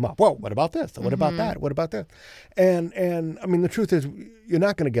one would come up. Well, what about this? What about that? What about this? And I mean, the truth is, you're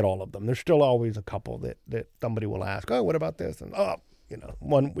not going to get all of them. There's still always a couple that somebody will ask. Oh, what about this? And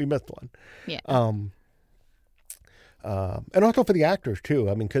one we missed one. Yeah. And also for the actors too.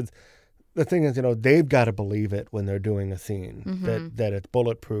 I mean, because the thing is, they've got to believe it when they're doing a scene, that it's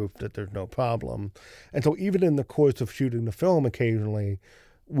bulletproof, that there's no problem. And so even in the course of shooting the film, occasionally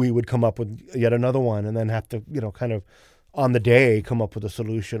we would come up with yet another one and then have to, kind of on the day come up with a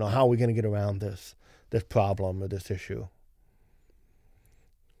solution on how are we going to get around this problem or this issue.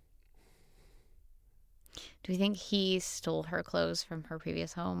 Do you think he stole her clothes from her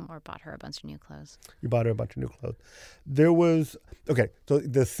previous home or bought her a bunch of new clothes? You bought her a bunch of new clothes. There was, so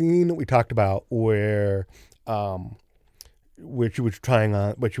the scene that we talked about where she was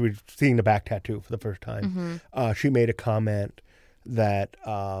seeing the back tattoo for the first time, she made a comment that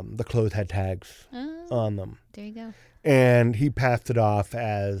the clothes had tags on them. There you go. And he passed it off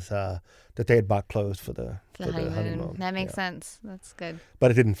as that they had bought clothes for the honeymoon. That makes sense. That's good.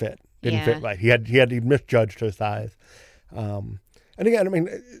 But it didn't fit. Didn't fit right. He misjudged her size. And again, I mean,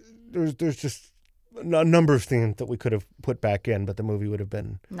 there's just a number of scenes that we could have put back in, but the movie would have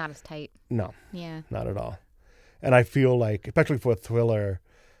been not as tight. No. Yeah. Not at all. And I feel like, especially for a thriller,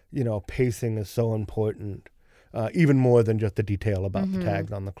 pacing is so important, even more than just the detail about the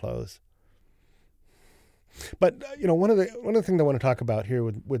tags on the clothes. But one of the things I want to talk about here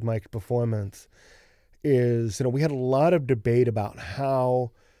with Mike's performance is we had a lot of debate about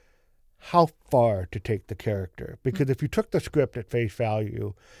how far to take the character, because if you took the script at face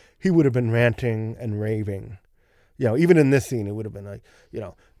value, he would have been ranting and raving. Even in this scene, it would have been like,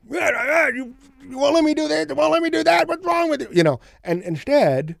 you won't let me do this, you won't let me do that. What's wrong with you? And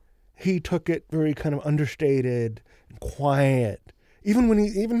instead, he took it very kind of understated and quiet.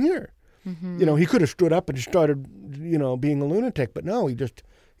 Even here. He could have stood up and just started, being a lunatic, but no,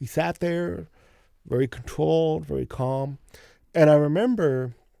 he sat there very controlled, very calm. And I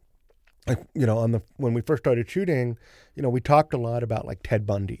remember, when we first started shooting, we talked a lot about like Ted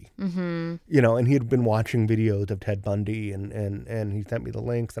Bundy, and he had been watching videos of Ted Bundy and he sent me the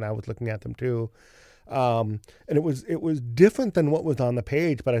links and I was looking at them too. And it was different than what was on the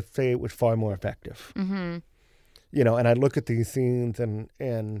page, but I'd say it was far more effective. And I look at these scenes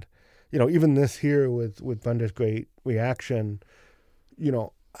and even this here with Bundy's great reaction,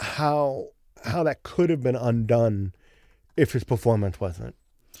 how that could have been undone if his performance wasn't,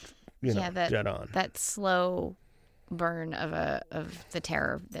 dead on. That slow burn of the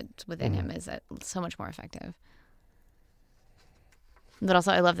terror that's within him is so much more effective. But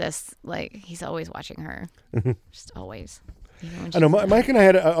also, I love this. Like, he's always watching her, just always. I know Mike and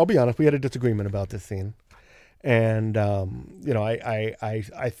I I'll be honest, we had a disagreement about this scene. And,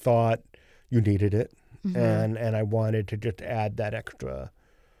 I thought you needed it. And I wanted to just add that extra,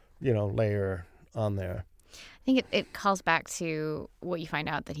 layer on there. I think it calls back to what you find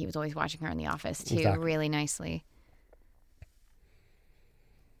out that he was always watching her in the office, too, really nicely.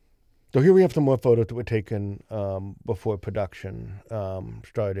 So here we have some more photos that were taken before production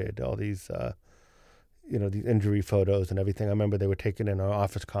started. All these these injury photos and everything. I remember they were taken in our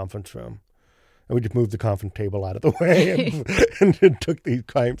office conference room. And we just moved the conference table out of the way and took these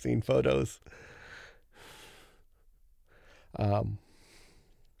crime scene photos. And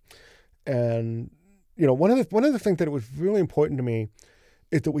one of the things that it was really important to me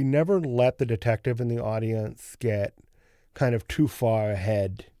is that we never let the detective and the audience get kind of too far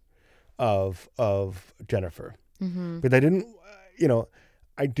ahead of Jennifer. Mm-hmm. Because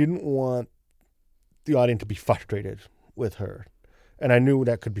I didn't want the audience to be frustrated with her. And I knew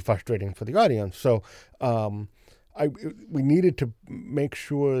that could be frustrating for the audience. So we needed to make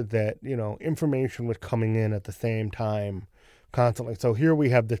sure that, information was coming in at the same time constantly. So here we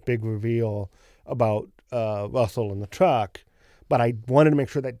have this big reveal about Russell in the truck, but I wanted to make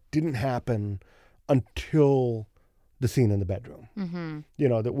sure that didn't happen until the scene in the bedroom. Mm-hmm.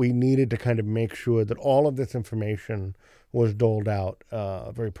 That we needed to kind of make sure that all of this information was doled out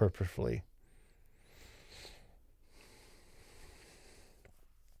very purposefully.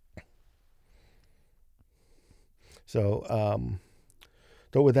 So,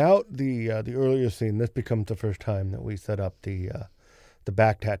 without the earlier scene, this becomes the first time that we set up the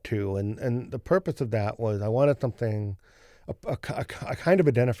back tattoo, and the purpose of that was I wanted something, a kind of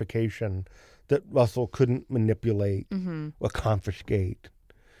identification that Russell couldn't manipulate or confiscate,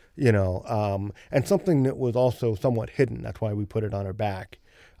 and something that was also somewhat hidden. That's why we put it on her back,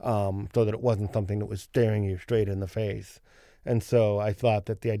 so that it wasn't something that was staring you straight in the face. And so I thought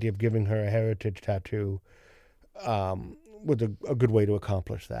that the idea of giving her a heritage tattoo was a good way to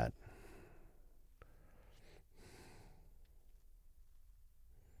accomplish that.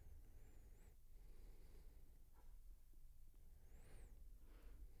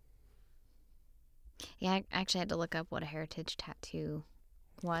 Yeah, I actually had to look up what a heritage tattoo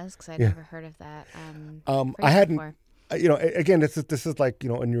was because I'd never heard of that. I hadn't. Before. Again, this is like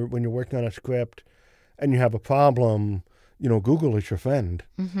when you're working on a script and you have a problem. Google is your friend.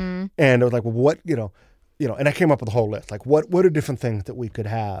 Mm-hmm. And I was like, well, what and I came up with a whole list. Like, what are different things that we could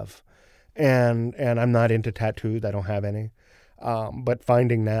have? And I'm not into tattoos. I don't have any. But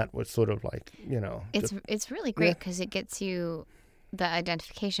finding that was sort of like, It's really great because it gets you the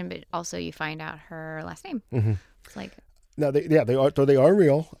identification, but also you find out her last name. Mm-hmm. It's like... Now, they are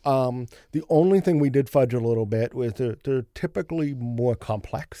real. The only thing we did fudge a little bit was they're typically more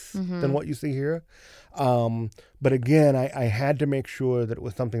complex than what you see here. But again, I had to make sure that it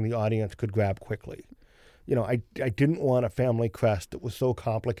was something the audience could grab quickly. I didn't want a family crest that was so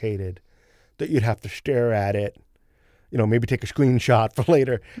complicated that you'd have to stare at it, maybe take a screenshot for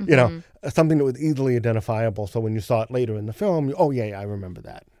later, something that was easily identifiable. So when you saw it later in the film, I remember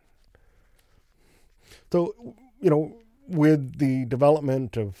that. So, with the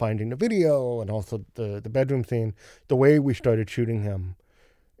development of finding the video and also the bedroom scene, the way we started shooting him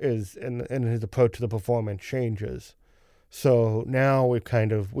is, and his approach to the performance changes. So now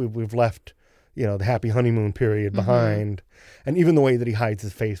we've left, the happy honeymoon period behind. And even the way that he hides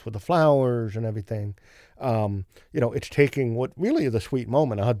his face with the flowers and everything, it's taking what really is a sweet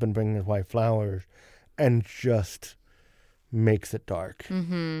moment, a husband bringing his wife flowers, and just makes it dark.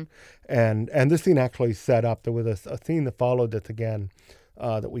 Mm-hmm. And this scene actually set up, there was a scene that followed this again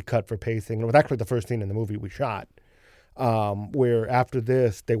that we cut for pacing. It was actually the first scene in the movie we shot, where after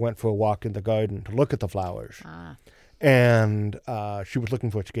this, they went for a walk in the garden to look at the flowers. And she was looking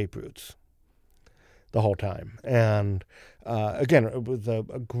for escape routes the whole time. And again, it was a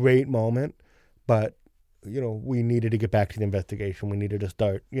great moment, but we needed to get back to the investigation. We needed to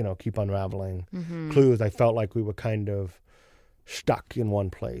start, keep unraveling clues. I felt like we were kind of stuck in one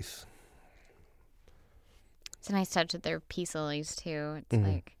place. It's a nice touch that they're peace lilies too. It's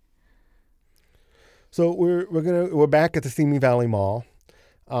like... So we're back at the Simi Valley Mall.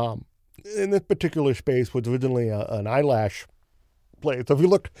 In this particular space was originally an eyelash place. So if you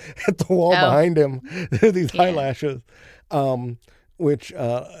look at the wall behind him, there are these eyelashes, which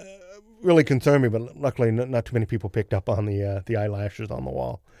really concerned me. But luckily, not too many people picked up on the eyelashes on the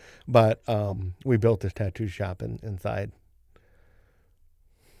wall. But we built this tattoo shop inside.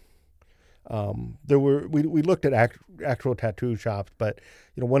 We looked at actual tattoo shops, but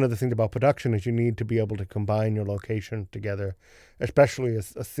one of the things about production is you need to be able to combine your locations together, especially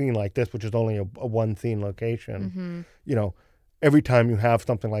a scene like this, which is only a one scene location. Every time you have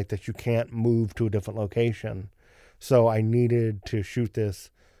something like this, you can't move to a different location. So I needed to shoot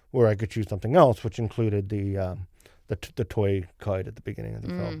this where I could shoot something else, which included the toy card at the beginning of the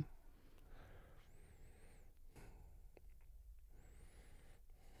film.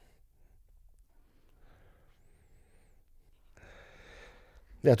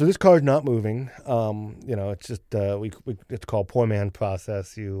 Yeah, so this card's not moving. It's just it's called poor man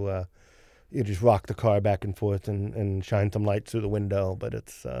process. You you just rock the car back and forth and shine some lights through the window, but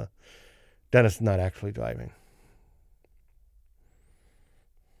it's Dennis is not actually driving.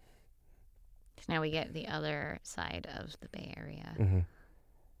 So now we get the other side of the Bay Area. Mm-hmm.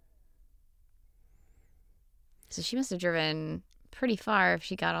 So she must have driven pretty far if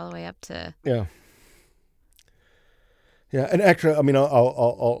she got all the way up to. Yeah. Yeah, and actually, I mean,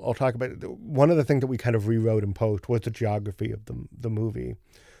 I'll talk about it. One of the things that we kind of rewrote in post was the geography of the movie.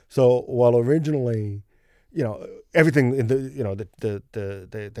 So while originally, everything in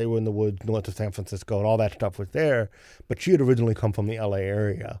they were in the woods north of San Francisco and all that stuff was there, but she had originally come from the LA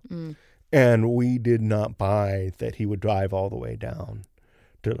area, and we did not buy that he would drive all the way down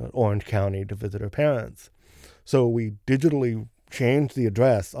to Orange County to visit her parents. So we digitally changed the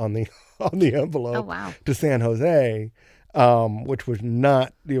address on the envelope to San Jose, which was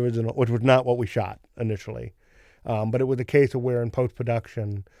not the original, which was not what we shot initially. But it was a case of where in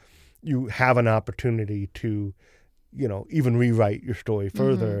post-production you have an opportunity to, even rewrite your story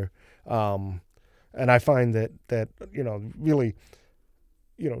further. And I find that really,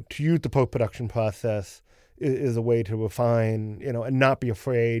 to use the post-production process is a way to refine, and not be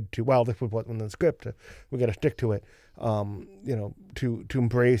afraid to, this was what's in the script, we got to stick to it, to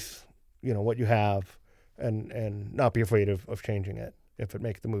embrace, what you have and not be afraid of changing it if it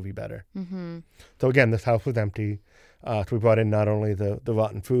makes the movie better. Mm-hmm. So again, this house was empty. So we brought in not only the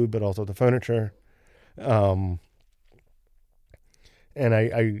rotten food, but also the furniture. And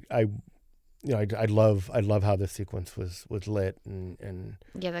I love how this sequence was lit and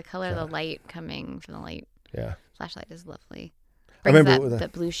the color of the light coming from the light. Yeah, flashlight is lovely. I Brings remember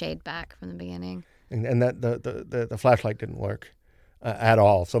that blue shade back from the beginning. And that the flashlight didn't work at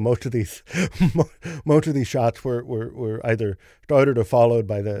all. So most of these shots were either started or followed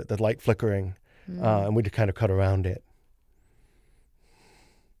by the light flickering, and we just kind of cut around it.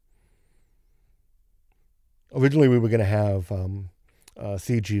 Originally, we were going to have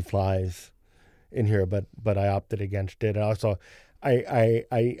CG flies in here, but I opted against it. And also, I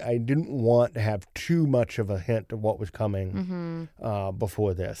didn't want to have too much of a hint of what was coming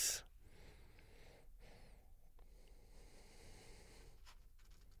before this.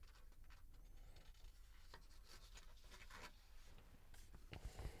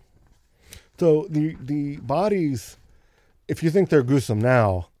 So the bodies, if you think they're gruesome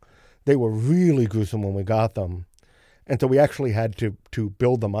now, they were really gruesome when we got them. And so we actually had to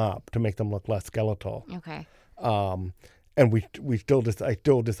build them up to make them look less skeletal. Okay. And I still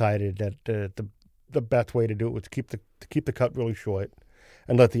decided that the best way to do it was to keep the cut really short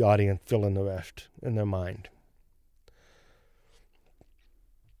and let the audience fill in the rest in their mind.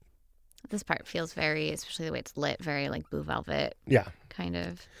 This part feels very, especially the way it's lit, very like Blue Velvet. Yeah. Kind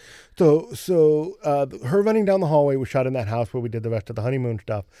of. So her running down the hallway was shot in that house where we did the rest of the honeymoon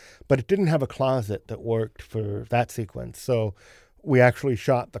stuff, but it didn't have a closet that worked for that sequence. So we actually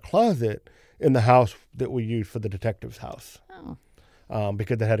shot the closet in the house that we used for the detective's house. Oh.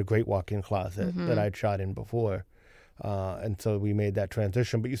 Because it had a great walk-in closet that I'd shot in before. And so we made that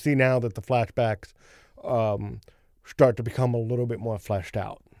transition. But you see now that the flashbacks start to become a little bit more fleshed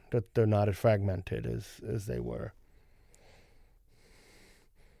out, that they're not as fragmented as they were.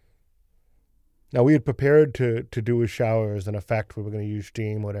 Now, we had prepared to do his shower as an effect. We were going to use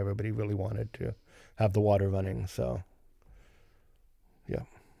steam, whatever, but he really wanted to have the water running, so yeah.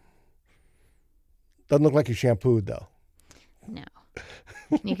 Doesn't look like he shampooed, though. No.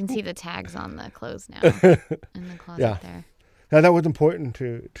 You can see the tags on the clothes now in the closet there. Now, that was important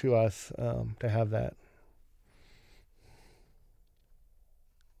to us to have that.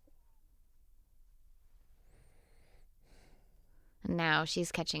 And now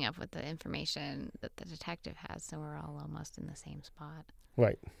she's catching up with the information that the detective has, so we're all almost in the same spot.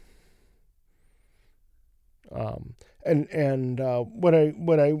 Right. And what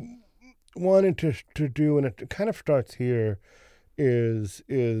I wanted to do, and it kind of starts here, is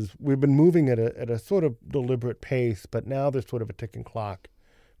we've been moving at a sort of deliberate pace, but now there's sort of a ticking clock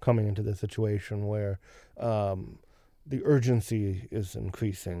coming into the situation where the urgency is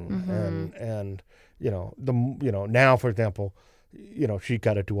increasing, and now, for example, she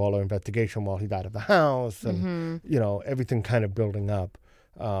got to do all her investigation while he's out of the house, and everything kind of building up,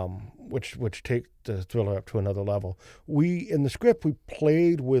 which takes the thriller up to another level. In the script, we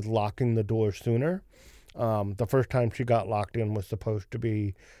played with locking the door sooner. The first time she got locked in was supposed to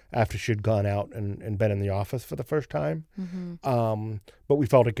be after she'd gone out and been in the office for the first time. But we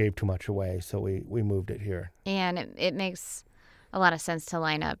felt it gave too much away, so we moved it here. And it makes a lot of sense to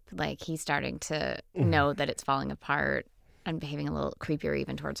line up, like he's starting to know that it's falling apart and behaving a little creepier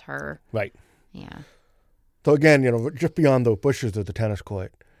even towards her. Right. Yeah. So again, just beyond the bushes of the tennis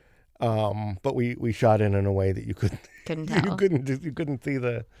court, But we shot in a way that you couldn't Couldn't tell. you couldn't see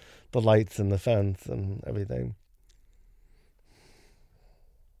the lights and the fence and everything.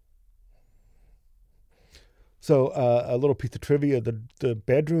 So a little piece of trivia: the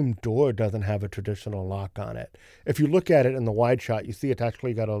bedroom door doesn't have a traditional lock on it. If you look at it in the wide shot, you see it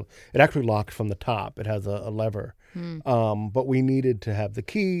actually locks from the top. It has a lever. But we needed to have the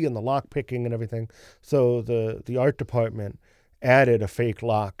key and the lock picking and everything. So the art department added a fake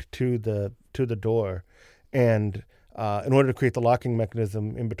lock to the door, and in order to create the locking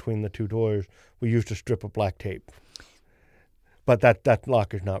mechanism in between the two doors, we used a strip of black tape. But that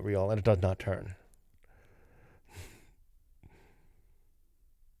lock is not real, and it does not turn.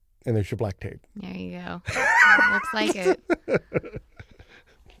 And there's your black tape. There you go. Looks like it.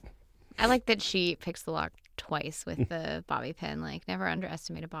 I like that she picks the lock twice with the bobby pin. Like, never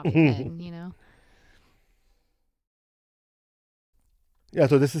underestimate a bobby pin, you know? Yeah,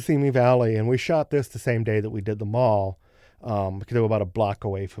 so this is Simi Valley, and we shot this the same day that we did the mall, because they were about a block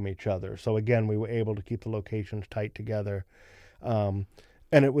away from each other. So again, we were able to keep the locations tight together. And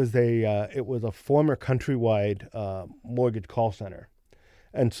it was a former Countrywide mortgage call center.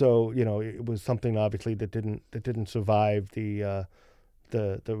 And so, it was something obviously that didn't survive the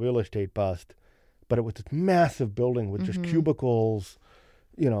real estate bust, but it was this massive building with just cubicles,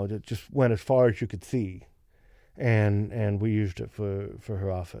 that just went as far as you could see, and we used it for her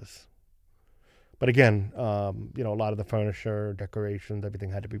office. But again, a lot of the furniture, decorations,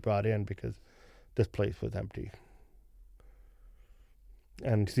 everything had to be brought in because this place was empty.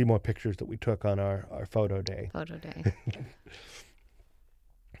 And see more pictures that we took on our photo day. Photo day.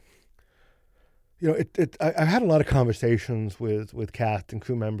 I've had a lot of conversations with cast and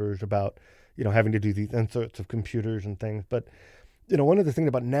crew members about, having to do these inserts of computers and things. But, one of the things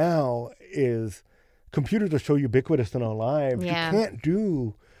about now is computers are so ubiquitous in our lives. Yeah. You can't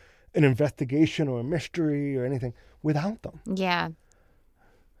do an investigation or a mystery or anything without them. Yeah.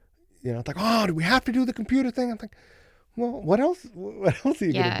 It's like, oh, do we have to do the computer thing? I'm like, well, what else? What else are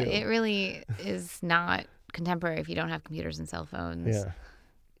you going to do? Yeah, it really is not contemporary if you don't have computers and cell phones. Yeah.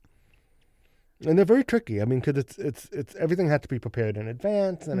 And they're very tricky. I mean, because it's everything had to be prepared in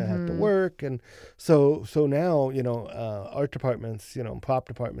advance, and it had to work, and so now art departments, prop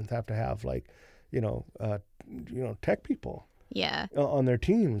departments have to have tech people, on their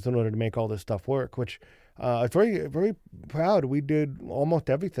teams in order to make all this stuff work. Which I'm very, very proud. We did almost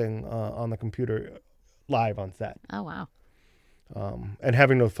everything on the computer live on set. Oh wow! And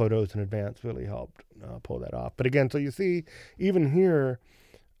having those photos in advance really helped pull that off. But again, so you see, even here.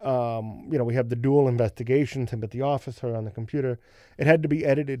 We have the dual investigations, him at the office, her on the computer. It had to be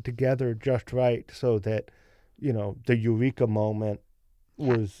edited together just right so that, the eureka moment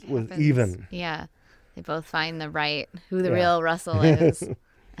was even. Yeah. They both find who the real Russell is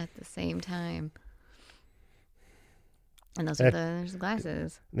at the same time. And there's the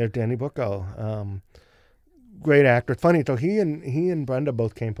glasses. There's Danny Bucco. Great actor. It's funny. So he and Brenda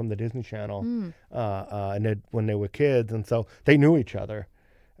both came from the Disney Channel, and when they were kids, and so they knew each other.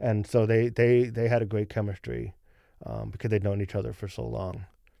 And so they had a great chemistry because they'd known each other for so long.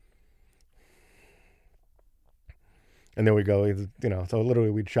 And there we go. So literally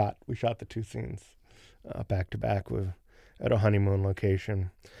we shot the two scenes back to back at a honeymoon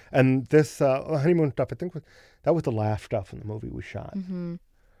location. And this honeymoon stuff, I think that was the last stuff in the movie we shot. Mm-hmm.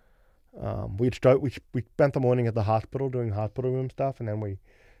 We spent the morning at the hospital doing hospital room stuff, and then we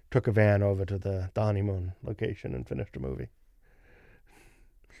took a van over to the honeymoon location and finished the movie.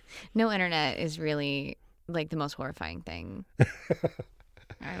 No internet is really like the most horrifying thing.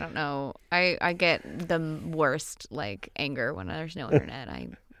 I don't know. I get the worst anger when there's no internet. I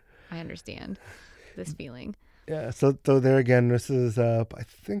understand this feeling. Yeah. So there again, this is I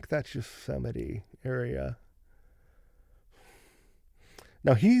think that's Yosemite area.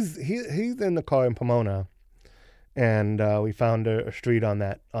 Now he's in the car in Pomona, and we found a street on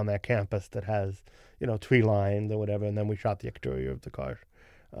that campus that has tree lines or whatever, and then we shot the exterior of the car.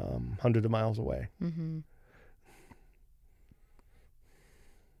 Hundreds of miles away. Mm-hmm.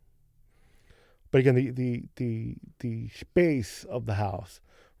 But again, the space of the house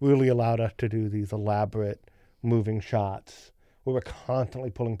really allowed us to do these elaborate moving shots where we're constantly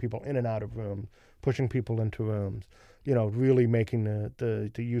pulling people in and out of rooms, pushing people into rooms, really making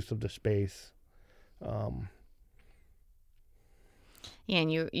the use of the space. Yeah,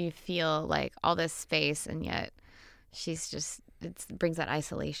 and you feel like all this space, and yet she's just, it brings that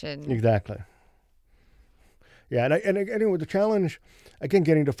isolation. Exactly. Yeah, and anyway, the challenge, again,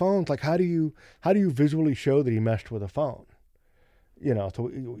 getting to phones, how do you visually show that he messed with a phone?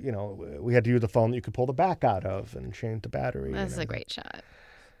 So we had to use a phone that you could pull the back out of and change the battery. That's a great shot.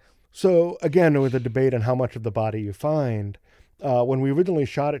 So again, there was a debate on how much of the body you find. When we originally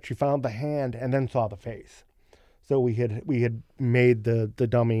shot it, she found the hand and then saw the face. So we had made the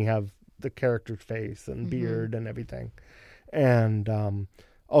dummy have the character's face and beard and everything. And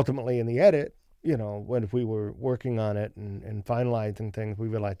ultimately in the edit, when we were working on it and finalizing things, we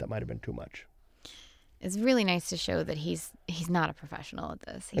realized that might have been too much. It's really nice to show that he's not a professional at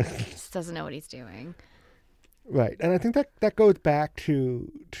this. He just doesn't know what he's doing. Right. And I think that goes back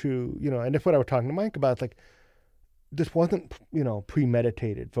to and that's what I was talking to Mike about. Like, this wasn't,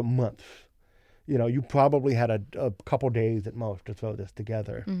 premeditated for months. You probably had a couple days at most to throw this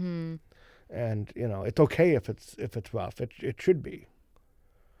together. Mm-hmm. And, it's okay if it's rough. It should be.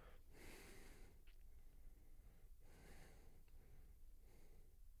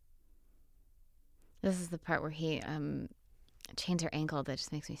 This is the part where he chains her ankle that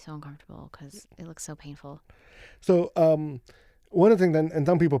just makes me so uncomfortable because it looks so painful. So one of the things, and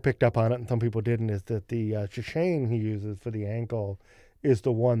some people picked up on it and some people didn't, is that the chain he uses for the ankle is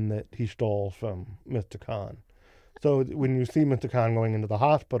the one that he stole from Mr. Khan. So when you see Mr. Khan going into the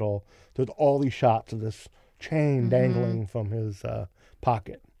hospital, there's all these shots of this chain dangling from his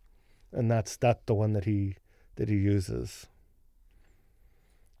pocket, and that's the one that he uses.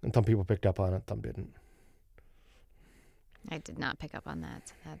 And some people picked up on it, some didn't. I did not pick up on that.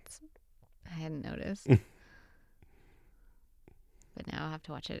 So I hadn't noticed. But now I'll have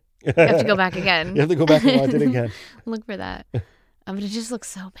to watch it. I have to go back again. You have to go back and watch it again. Look for that. But it just looks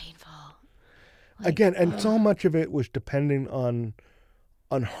so painful. Again, and so much of it was depending on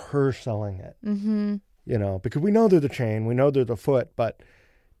her selling it. Mm-hmm. Because we know they're the chain, we know they're the foot, but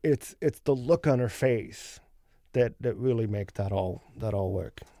it's the look on her face that really makes that all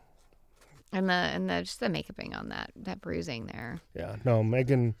work. And the just the makeuping on that bruising there. Yeah, no,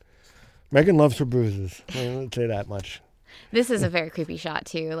 Megan loves her bruises. Let's say that much. This is a very creepy shot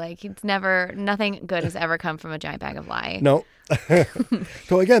too. Like, nothing good has ever come from a giant bag of lye. No.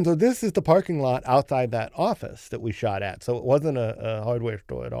 So this is the parking lot outside that office that we shot at. So it wasn't a hardware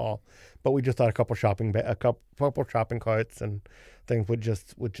store at all, but we just thought a couple shopping carts and things would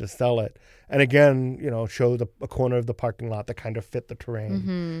just sell it. And again, show a corner of the parking lot that kind of fit the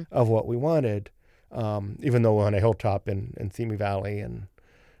terrain of what we wanted. Even though we're on a hilltop in Simi Valley and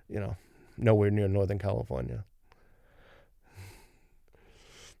nowhere near Northern California.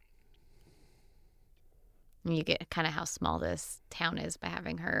 You get kind of how small this town is by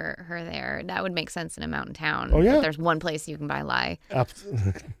having her there. That would make sense in a mountain town. Oh, yeah. But there's one place you can buy lye.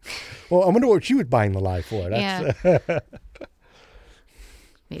 Absolutely. Well, I wonder what she was buying the lye for. Yeah.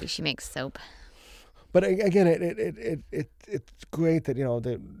 Maybe she makes soap. But again, it's great that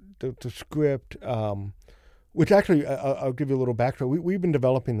the script, which actually I'll give you a little backstory. We've been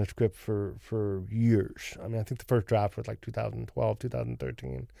developing the script for years. I mean, I think the first draft was like 2012,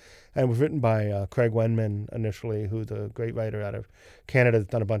 2013, and it was written by Craig Wenman initially, who's a great writer out of Canada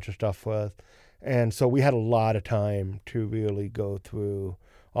that's done a bunch of stuff with. And so we had a lot of time to really go through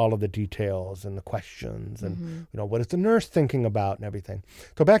all of the details and the questions and, what is the nurse thinking about and everything.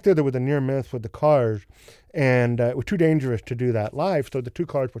 So back there was a near miss with the cars, and it was too dangerous to do that live, so the two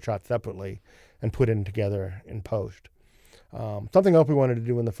cars were shot separately and put in together in post. Something else we wanted to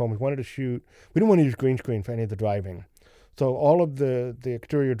do in the film, we didn't want to use green screen for any of the driving. So all of the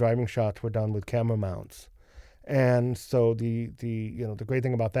exterior driving shots were done with camera mounts. And so the great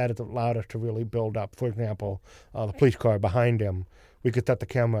thing about that is it allowed us to really build up, for example, the police car behind him. We could set the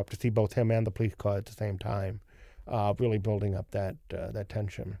camera up to see both him and the police car at the same time, really building up that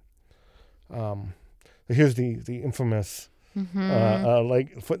tension. Here's the infamous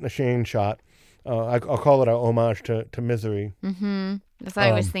like foot in the chain shot. I'll call it our homage to Misery. Mm-hmm. That's what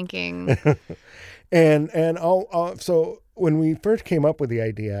I was thinking. And so when we first came up with the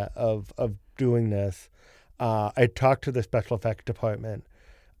idea of doing this, I talked to the special effects department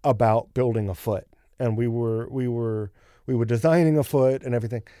about building a foot, and we were designing a foot and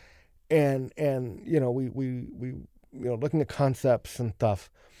everything, and we looking at concepts and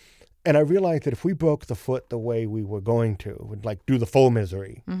stuff. And I realized that if we broke the foot the way we were going to, would like do the full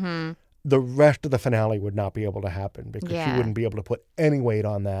Misery, the rest of the finale would not be able to happen because she wouldn't be able to put any weight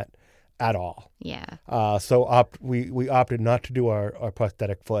on that at all. Yeah. So we opted not to do our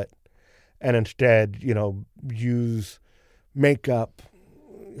prosthetic foot, and instead, use makeup,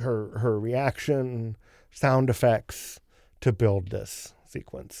 her reaction, sound effects to build this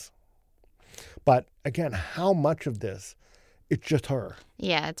sequence. But again, how much of this? It's just her.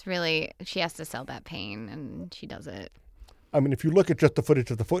 Yeah, it's really, she has to sell that pain, and she does it. I mean, if you look at just the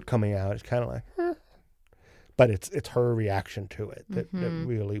footage of the foot coming out, it's kind of like, but it's her reaction to it that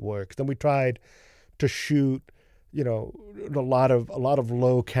really works. Then we tried to shoot a lot of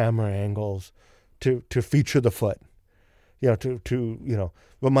low camera angles to feature the foot. To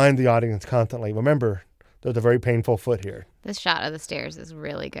remind the audience constantly, remember, there's a very painful foot here. This shot of the stairs is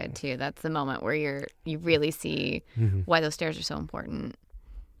really good too. That's the moment where you really see why those stairs are so important.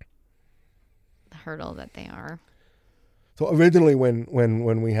 The hurdle that they are. So originally,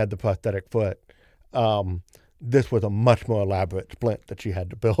 when we had the prosthetic foot, this was a much more elaborate splint that she had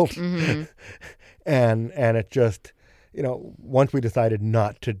to build, Mm-hmm. and it just, once we decided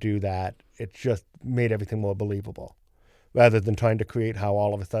not to do that, it just made everything more believable, rather than trying to create how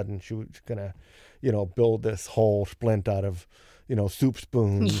all of a sudden she was gonna, build this whole splint out of, soup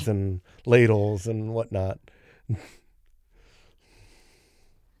spoons and ladles and whatnot.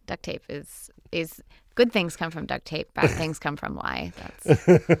 Duct tape is good things come from duct tape, bad things come from lye. That's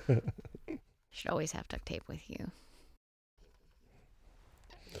you should always have duct tape with you.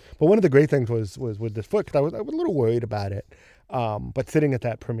 But one of the great things was with this foot, because I was a little worried about it, but sitting at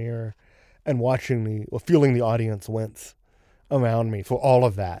that premiere and feeling the audience wince around me for all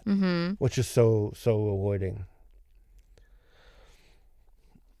of that, which is so rewarding.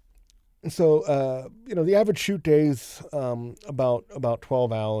 So the average shoot days about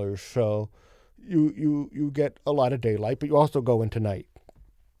 12 hours. So you get a lot of daylight, but you also go into night.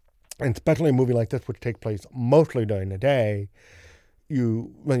 And especially a movie like this, which takes place mostly during the day,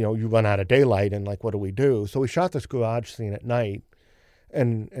 you run out of daylight, and what do we do? So we shot this garage scene at night,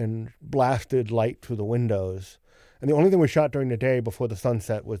 and blasted light through the windows. And the only thing we shot during the day before the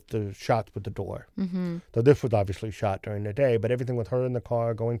sunset was the shots with the door. Mm-hmm. So this was obviously shot during the day, but everything with her in the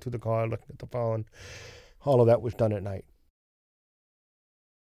car, going through the car, looking at the phone, all of that was done at night.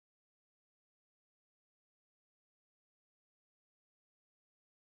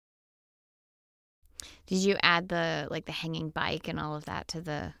 Did you add the hanging bike and all of that to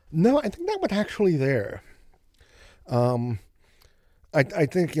the? No, I think that was actually there. I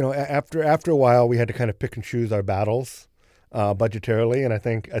think after a while we had to kind of pick and choose our battles budgetarily, and I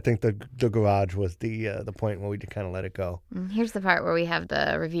think the garage was the point where we just kind of let it go. Here's the part where we have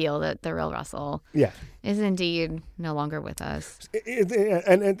the reveal that the real Russell is indeed no longer with us.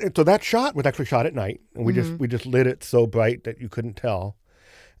 And so that shot was actually shot at night, and we just lit it so bright that you couldn't tell,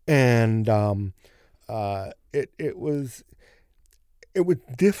 and it was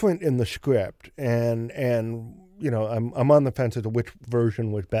different in the script, and I'm on the fence as to which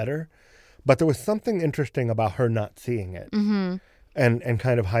version was better, but there was something interesting about her not seeing it, and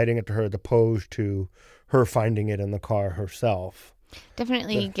kind of hiding it to her, as opposed to her finding it in the car herself.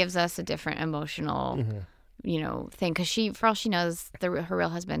 Definitely gives us a different emotional, thing, because for all she knows, her real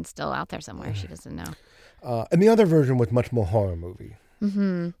husband's still out there somewhere. She doesn't know. And the other version was much more horror movie.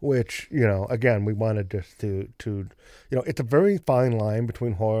 Which, again, we wanted just to it's a very fine line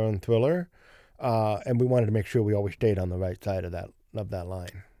between horror and thriller, and we wanted to make sure we always stayed on the right side of that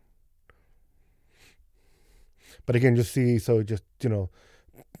line. But again,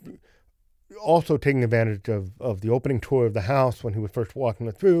 also taking advantage of the opening tour of the house when he was first walking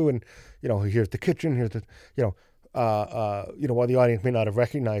it through, and here's the kitchen, here's the while the audience may not have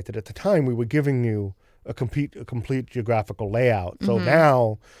recognized it at the time, we were giving you a complete geographical layout. So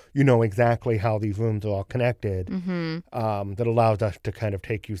now you know exactly how these rooms are all connected. That allows us to kind of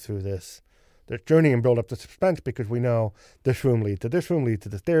take you through this journey and build up the suspense, because we know this room leads to this room, leads to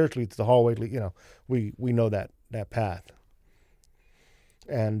the stairs, leads to the hallway. We know that path.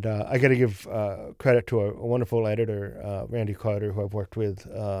 And I got to give credit to a wonderful editor, Randy Carter, who I've worked with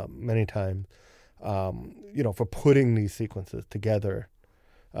many times, for putting these sequences together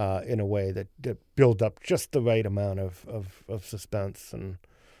in a way that builds up just the right amount of suspense, and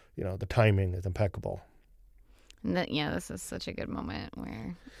the timing is impeccable. And this is such a good moment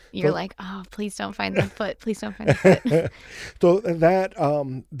where you're oh, please don't find the foot, please don't find the foot. So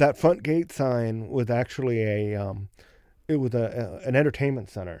that front gate sign was actually an entertainment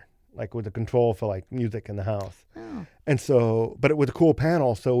center, with a control for music in the house. Oh. And so, but it was a cool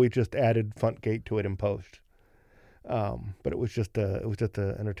panel, so we just added front gate to it in post. But it was just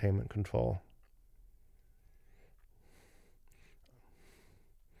a entertainment control.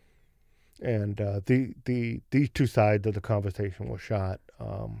 And these two sides of the conversation were shot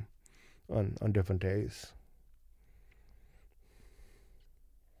on different days.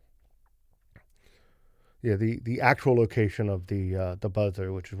 Yeah, the actual location of the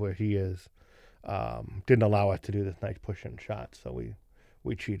buzzer, which is where he is, didn't allow us to do this nice push-in shot, so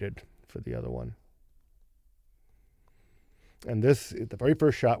we cheated for the other one. And this is the very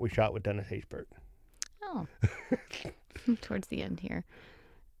first shot we shot with Dennis Haysbert. Oh, towards the end here.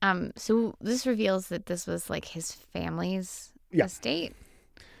 So this reveals that this was his family's estate.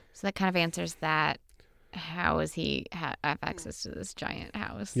 So that kind of answers that how does he have access to this giant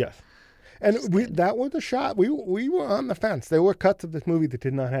house? Yes. And that was a shot. We were on the fence. There were cuts of this movie that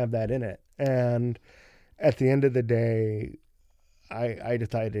did not have that in it. And at the end of the day, I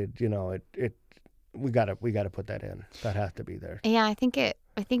decided, we gotta put that in. That has to be there. Yeah, I think it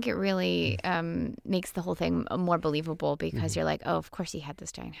really makes the whole thing more believable because you're like, oh, of course he had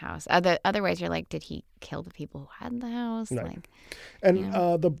this giant house. Otherwise, you're like, did he kill the people who had the house? Right. Like, and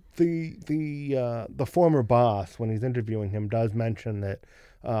the former boss, when he's interviewing him, does mention that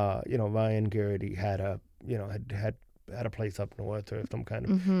Ryan Garrity had a place up north or some kind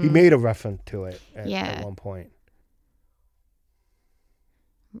of. He made a reference to it at one point.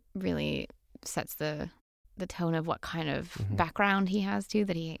 Really sets the tone of what kind of background he has too,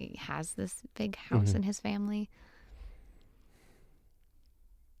 that he has this big house in his family.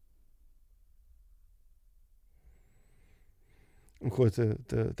 Of course,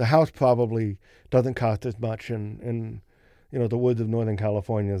 the house probably doesn't cost as much in the woods of Northern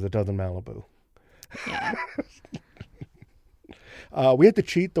California as it does in Malibu. Yeah. We had to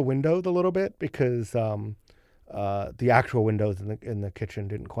cheat the windows a little bit because the actual windows in the kitchen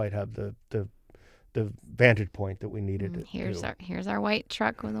didn't quite have the vantage point that we needed. Here's our white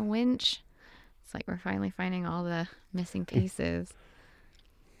truck with a winch. It's like we're finally finding all the missing pieces.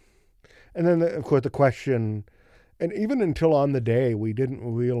 And then, of course, the question, and even until on the day, we didn't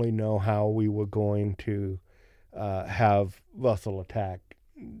really know how we were going to have Russell attack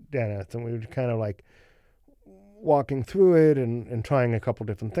Dennis. And we were kind of like walking through it and trying a couple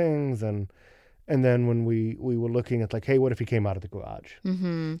different things. And then when we were looking at like, hey, what if he came out of the garage?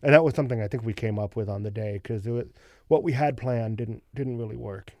 And that was something I think we came up with on the day because what we had planned didn't really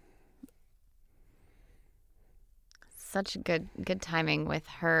work. Such good timing with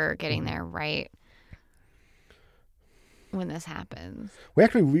her getting there right when this happens. We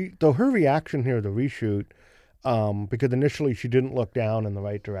actually, though her reaction here, the reshoot, because initially she didn't look down in the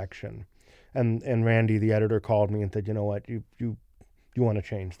right direction, and Randy, the editor, called me and said, you know what, you want to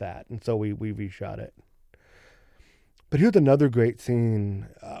change that, and so we reshot it. But here's another great scene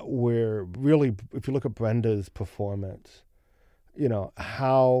where really, if you look at Brenda's performance,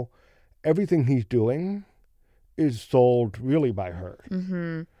 how everything he's doing is sold really by her,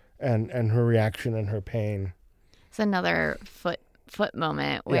 and her reaction and her pain. It's another foot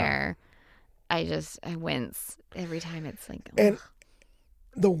moment where I wince every time. It's like, and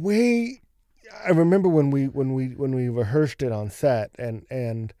the way I remember when we rehearsed it on set,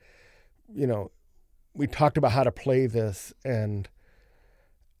 and we talked about how to play this, and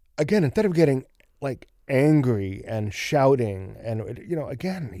again, instead of getting like angry and shouting, and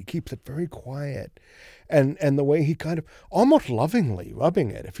again, he keeps it very quiet, and the way he kind of almost lovingly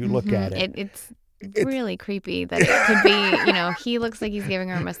rubbing it, if you look at it. It's really creepy that it could be, he looks like he's giving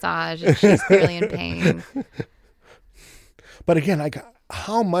her a massage and she's clearly in pain. But again, like,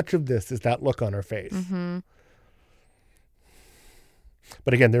 how much of this is that look on her face?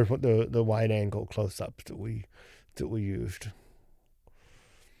 But again, there's the wide angle close-ups that we used.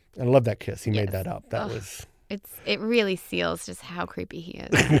 And I love that kiss. He made that up. That was... It really seals just how creepy he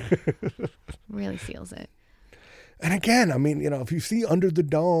is. Really seals it. And again, I mean, if you see Under the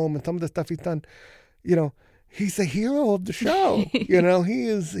Dome and some of the stuff he's done, he's a hero of the show. He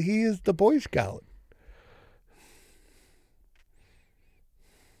is the Boy Scout.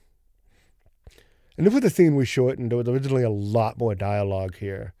 And this was the scene we shortened. There was originally a lot more dialogue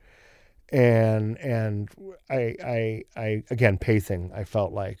here. And I again, pacing, I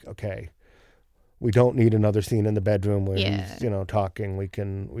felt like, okay, we don't need another scene in the bedroom where he's, talking. We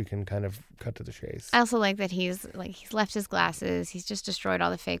can kind of cut to the chase. I also like that he's left his glasses. He's just destroyed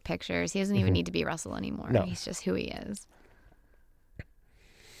all the fake pictures. He doesn't even need to be Russell anymore. No. He's just who he is.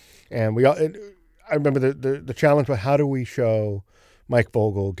 And I remember the challenge was, how do we show Mike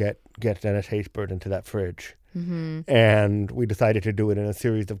Vogel get Dennis Haysbert into that fridge? And we decided to do it in a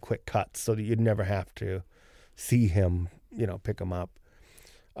series of quick cuts so that you'd never have to see him, pick him up.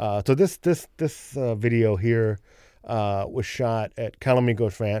 So this video here was shot at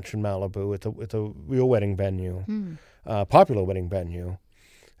Calamigos Ranch in Malibu. It's a real wedding venue, popular wedding venue,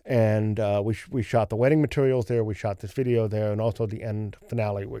 and we shot the wedding materials there. We shot this video there, and also the end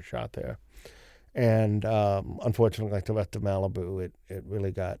finale was shot there. And unfortunately, like the rest of Malibu, it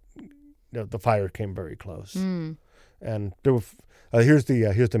really got the fire came very close. And there were, here's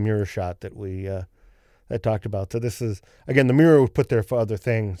the mirror shot that we. I talked about. So this is, again, the mirror was put there for other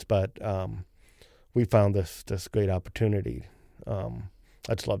things, but we found this great opportunity. I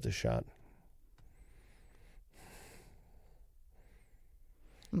just love this shot.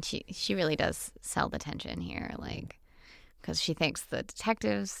 And she really does sell the tension here. Like, because she thinks the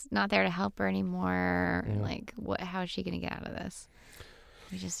detective's not there to help her anymore. Yeah. Like, how is she going to get out of this?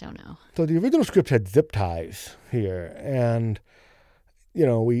 We just don't know. So the original script had zip ties here, and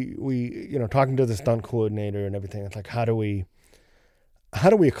we talking to the stunt coordinator and everything. It's like, how do we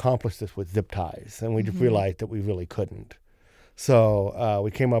accomplish this with zip ties? And we just realized that we really couldn't. So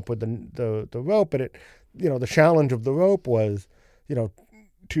we came up with the rope, but the challenge of the rope was,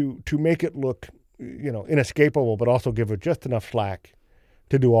 to make it look, inescapable, but also give her just enough slack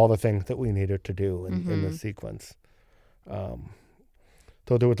to do all the things that we needed to do in this sequence.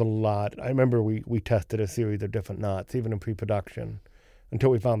 So there was a lot. I remember we tested a series of different knots, even in pre-production, until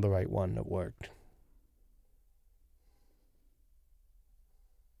we found the right one that worked.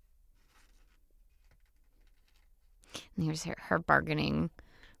 And here's her bargaining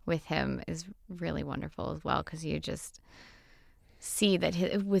with him is really wonderful as well, because you just see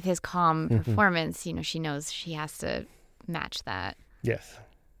that with his calm performance, she knows she has to match that. Yes.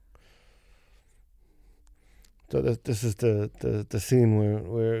 So this is the scene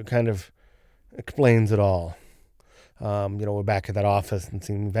where it kind of explains it all. We're back at that office in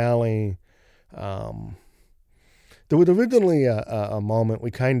Simi Valley. There was originally a moment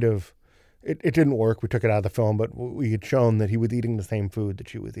we kind of, it didn't work. We took it out of the film, but we had shown that he was eating the same food that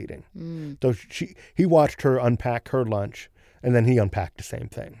she was eating. So he watched her unpack her lunch, and then he unpacked the same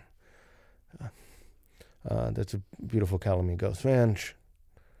thing. That's a beautiful Calamigos Ranch.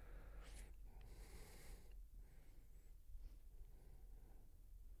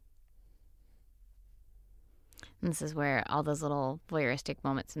 And this is where all those little voyeuristic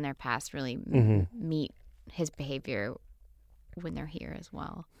moments in their past really meet his behavior when they're here as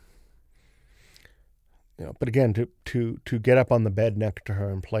well. But again, to get up on the bed next to her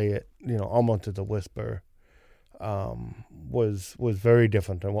and play it, almost as a whisper, was very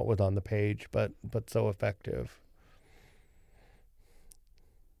different than what was on the page, but so effective.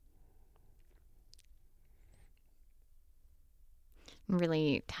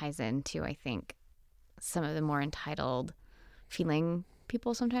 Really ties into, I think, some of the more entitled feeling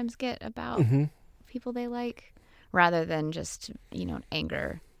people sometimes get about people they like, rather than just,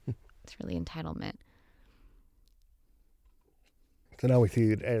 anger. It's really entitlement. So now we see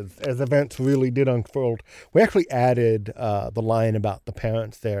it as events really did unfold. We actually added the line about the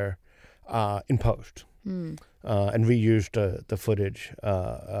parents there in post and reused the footage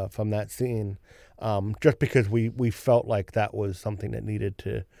from that scene, just because we felt like that was something that needed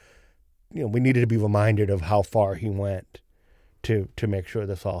to, we needed to be reminded of how far he went to make sure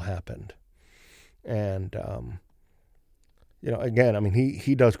this all happened. And, again, I mean,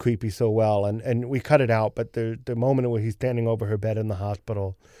 he does creepy so well, and we cut it out, but the moment where he's standing over her bed in the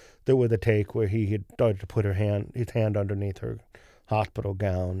hospital, there was a take where he had started to put his hand underneath her hospital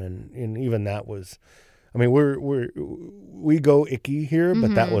gown, and even that was, I mean, we go icky here,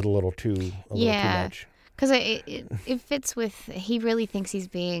 but that was a little too much. Because it fits with, he really thinks he's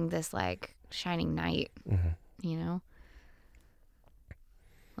being this, like, shining knight,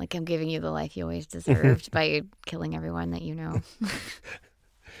 Like, I'm giving you the life you always deserved by killing everyone that you know.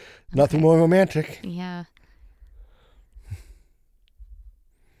 Nothing more romantic. Yeah.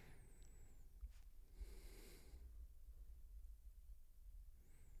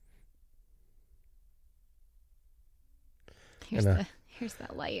 Here's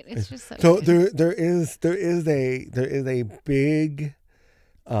that light. It's just so good. there is a big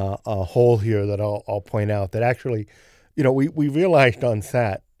hole here that I'll point out that actually, we realized on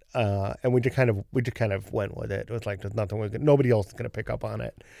set, and we just kind of went with it. It was like there's nothing nobody else is going to pick up on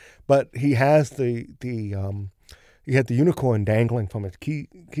it, but he has he had the unicorn dangling from his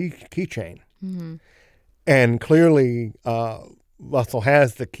keychain, and clearly Russell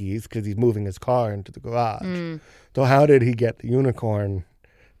has the keys because he's moving his car into the garage. So how did he get the unicorn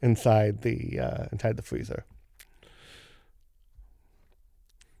inside the freezer?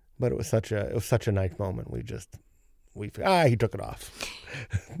 But it was such a nice moment. He took it off.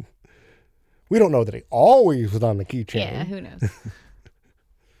 We don't know that he always was on the keychain. Yeah, who knows?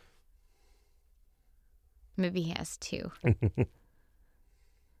 Maybe he has two.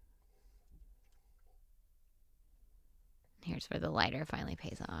 Here's where the lighter finally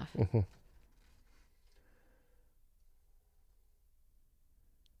pays off.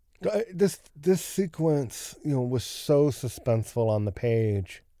 This sequence, was so suspenseful on the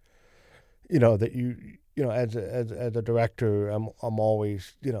page. That as a director, I'm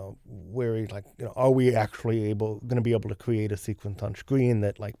always, wary, like, are we actually going to be able to create a sequence on screen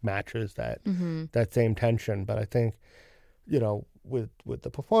that like matches that same tension? But I think, with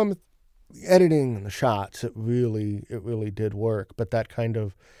the performance, the editing and the shots, it really did work. But that kind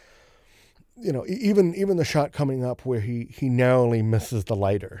of even the shot coming up where he narrowly misses the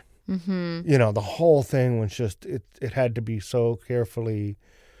lighter. Mm-hmm. The whole thing was just it had to be so carefully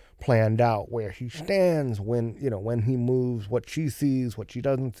planned out where he stands when he moves, what she sees, what she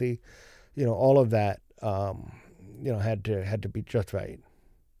doesn't see, all of that had to be just right.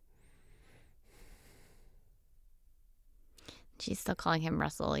 She's still calling him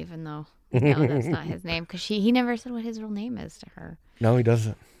Russell, even though no, that's not his name, because he never said what his real name is to her. No, he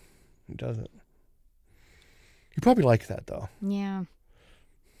doesn't. He probably likes that, though. Yeah.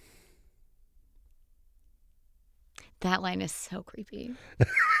 That line is so creepy.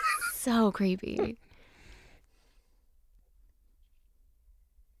 So creepy.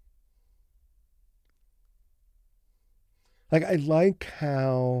 Like, I like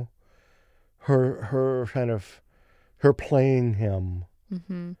how her kind of her playing him,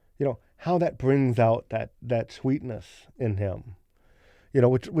 Mm-hmm. How that brings out that sweetness in him,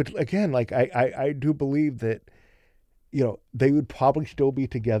 which again, like I do believe that, they would probably still be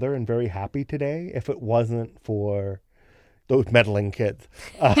together and very happy today if it wasn't for those meddling kids.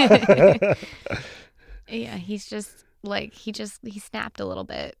 Yeah, he's just like, he snapped a little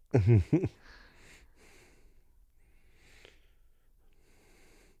bit.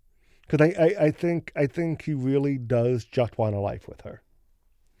 Because I think he really does just want a life with her.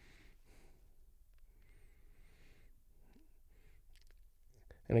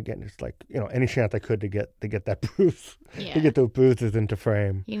 And again, it's like, any chance I could to get that bruise, Yeah. to get those bruises into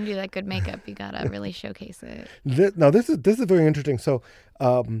frame. You can do that good makeup. You gotta really showcase it. This is very interesting. So,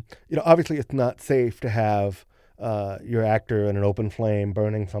 obviously it's not safe to have your actor in an open flame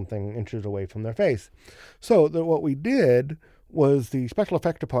burning something inches away from their face. So what we did was the special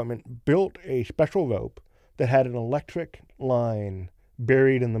effects department built a special rope that had an electric line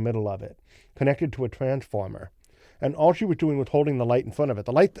buried in the middle of it, connected to a transformer. And all she was doing was holding the light in front of it.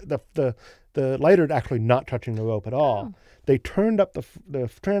 The lighter had actually not touching the rope at all. Oh. They turned up the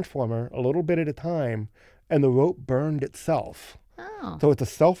transformer a little bit at a time, and the rope burned itself. Oh. So it's a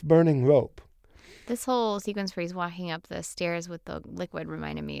self-burning rope. This whole sequence where he's walking up the stairs with the liquid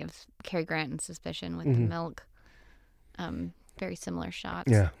reminded me of Cary Grant in Suspicion with the milk. Very similar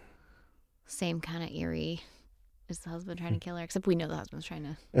shots. Yeah. Same kind of eerie. Is the husband trying to kill her? Except we know the husband's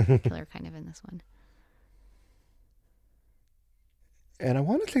trying to kill her kind of in this one. And I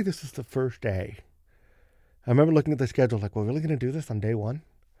want to say this is the first day. I remember looking at the schedule like, we're really going to do this on day one?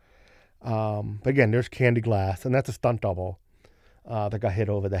 But again, there's Candy Glass, and that's a stunt double that got hit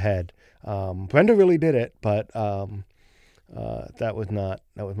over the head. Brenda really did it, but that was not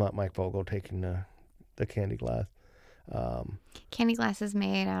Mike Vogel taking the Candy Glass. Candy Glass is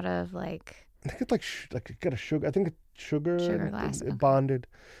made out of like... I think it's like it's got a sugar. I think it's sugar glass. It bonded.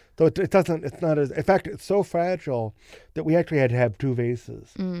 So it doesn't. It's not as. In fact, it's so fragile that we actually had to have two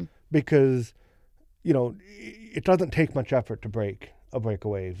vases because, it doesn't take much effort to break a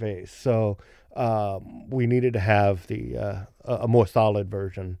breakaway vase. So we needed to have a more solid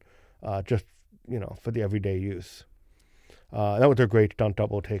version, just for the everyday use. That was a great stunt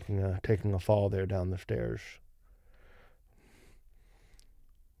double taking a fall there down the stairs.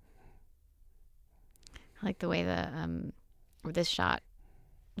 I like the way this shot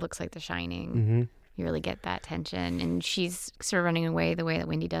looks like The Shining. Mm-hmm. You really get that tension, and she's sort of running away the way that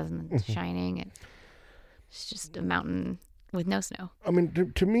Wendy does in The Shining. It's just a mountain with no snow. I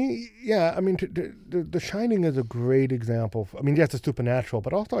mean, to me, yeah. I mean, The Shining is a great example. Yes, it's supernatural,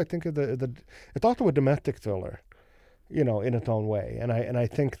 but also I think it's also a domestic thriller, in its own way. And I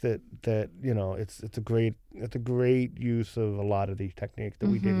think that it's a great use of a lot of these techniques that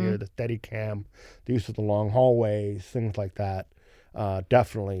we did here, the Steadicam, the use of the long hallways, things like that.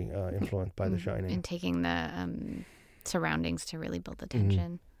 Definitely influenced by The Shining. And taking the surroundings to really build the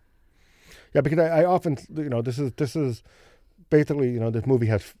tension. Yeah, because I often, this is basically, this movie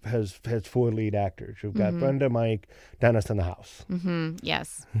has four lead actors. You've got Brenda, Mike, Dennis, and the house. Mm-hmm.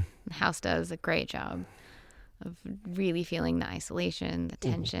 Yes, the house does a great job of really feeling the isolation, the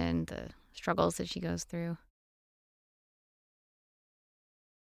tension, the struggles that she goes through.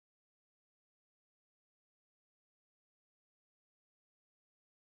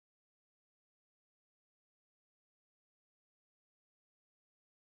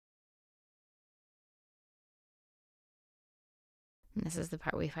 And this is the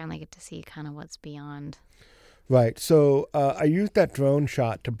part we finally get to see kind of what's beyond. Right. So I used that drone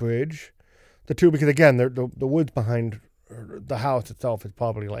shot to bridge the two because, again, the woods behind the house itself is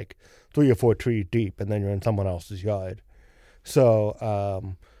probably like 3 or 4 trees deep, and then you're in someone else's yard. So,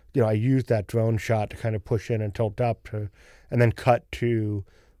 I used that drone shot to kind of push in and tilt up and then cut to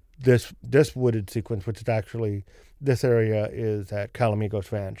this wooded sequence, which is actually, this area is at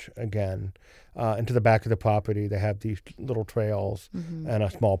Calamigos Ranch again. Into the back of the property, they have these little trails and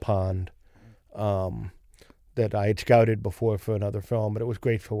a small pond that I had scouted before for another film, but it was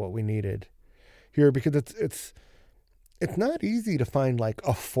great for what we needed here, because it's not easy to find like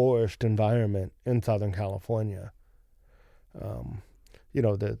a forest environment in Southern California.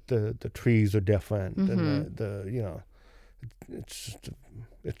 The trees are different, and it's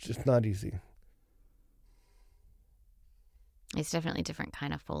just not easy. It's definitely different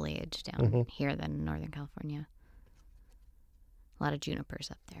kind of foliage down here than in Northern California. A lot of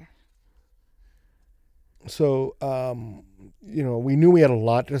junipers up there. So, we knew we had a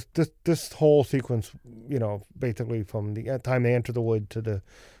lot. This whole sequence, basically from the time they enter the wood to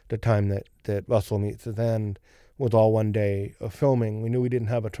the time that Russell meets his end, was all one day of filming. We knew we didn't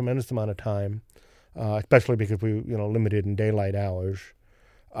have a tremendous amount of time, especially because we limited in daylight hours.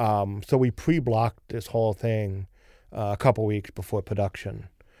 So we pre-blocked this whole thing a couple weeks before production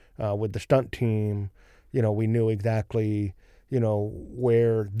with the stunt team. We knew exactly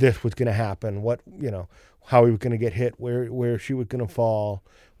where this was going to happen, how he was going to get hit, where she was going to fall,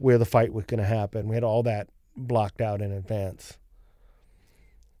 where the fight was going to happen. We had all that blocked out in advance.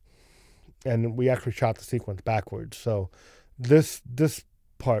 And we actually shot the sequence backwards. So this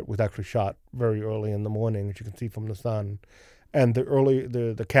part was actually shot very early in the morning, as you can see from the sun. And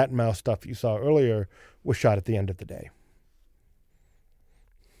the cat and mouse stuff you saw earlier was shot at the end of the day.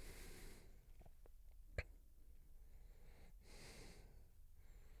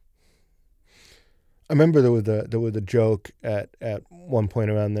 I remember there was a joke at one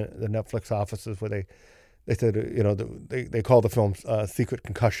point around the Netflix offices where they said they call the film Secret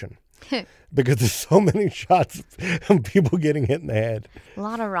Concussion because there's so many shots of people getting hit in the head. A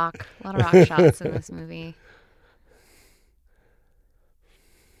lot of rock shots in this movie.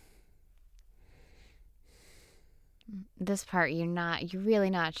 This part you're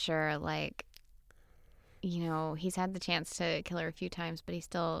really not sure, like, he's had the chance to kill her a few times, but he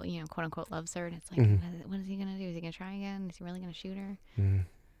still, quote unquote loves her. And it's like, what is he going to do? Is he going to try again? Is he really going to shoot her? Mm.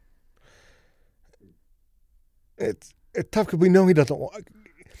 It's tough because we know he doesn't want,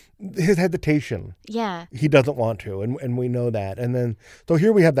 his hesitation. Yeah. He doesn't want to, and we know that. And then, so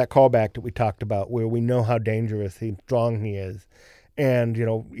here we have that callback that we talked about where we know how dangerous and strong he is. And,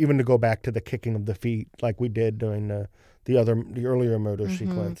 even to go back to the kicking of the feet like we did during the earlier murder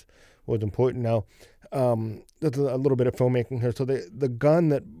sequence was important. Now, there's a little bit of filmmaking here. So the gun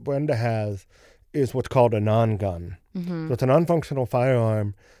that Brenda has is what's called a non-gun. So it's a non-functional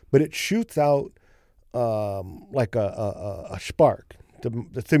firearm, but it shoots out like a spark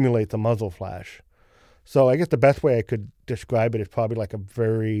that simulates a muzzle flash. So I guess the best way I could describe it is probably like a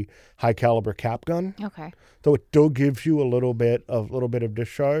very high caliber cap gun. Okay. So it still gives you a little bit of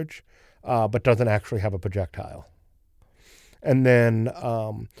discharge, but doesn't actually have a projectile. And then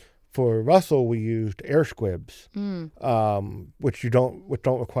for Russell, we used air squibs, which don't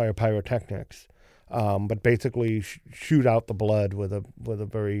require pyrotechnics, but basically shoot out the blood with a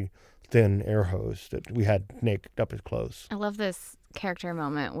very thin air hose that we had naked up his clothes. I love this character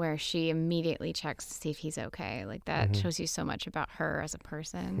moment where she immediately checks to see if he's okay. Like that shows you so much about her as a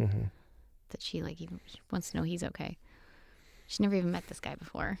person that she even wants to know he's okay. She's never even met this guy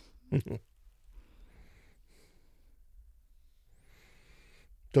before.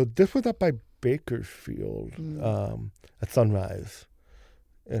 So this was up by Bakersfield at sunrise,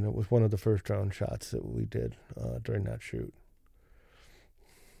 and it was one of the first drone shots that we did during that shoot.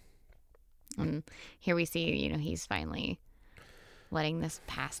 And here we see, he's finally letting this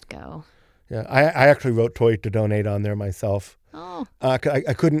past go. Yeah, I actually wrote toys to donate on there myself. Oh, I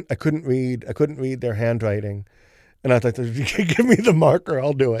couldn't read their handwriting, and I was like, if you can give me the marker,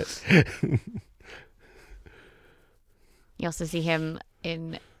 I'll do it. You also see him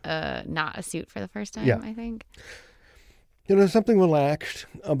in not a suit for the first time, I think. There's something relaxed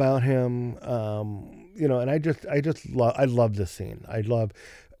about him, and I love this scene. I love,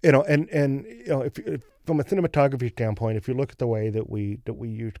 if from a cinematography standpoint, if you look at the way that we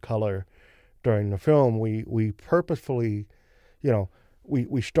used color during the film, we purposefully,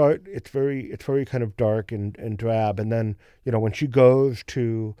 we start, it's very kind of dark and drab, and then when she goes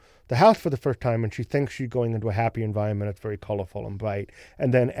to the house for the first time and she thinks she's going into a happy environment, it's very colorful and bright,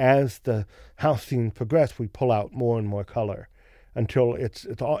 and then as the house scenes progress, we pull out more and more color until it's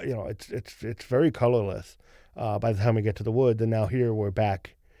all it's very colorless by the time we get to the woods, and now here we're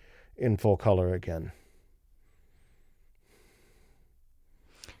back in full color again.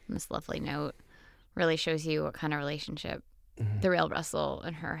 And this lovely note really shows you what kind of relationship the real Russell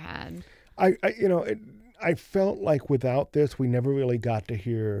and her had. I felt like without this, we never really got to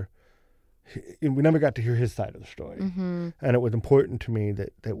hear we never got to hear his side of the story, and it was important to me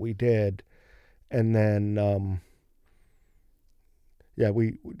that we did. And then,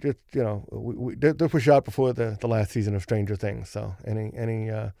 we just this was shot before the last season of Stranger Things, so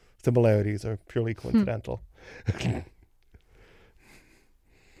any similarities are purely coincidental.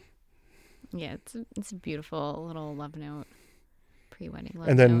 Yeah, it's a beautiful little love note, pre-wedding love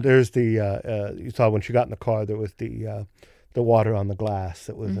And then note. there's the you saw when she got in the car, there was the water on the glass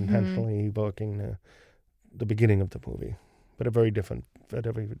that was intentionally evoking the beginning of the movie, but a very different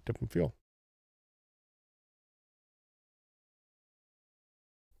feel.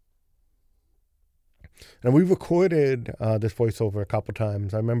 And we recorded this voiceover a couple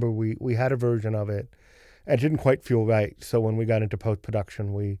times. I remember we had a version of it, and it didn't quite feel right. So when we got into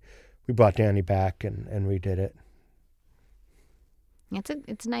post-production, we brought Danny back and redid it.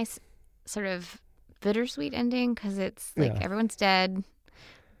 It's a nice sort of bittersweet ending because it's like Yeah. everyone's dead,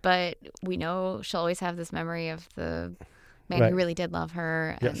 but we know she'll always have this memory of the man Right. who really did love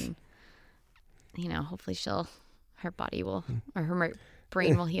her, Yes. and hopefully her body will, or her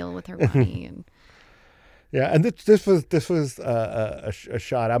brain will heal with her body. And Yeah, and this was a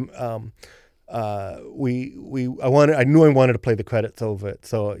shot. I knew I wanted to play the credits over it,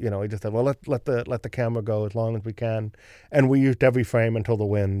 so I just said, well, let the camera go as long as we can, and we used every frame until the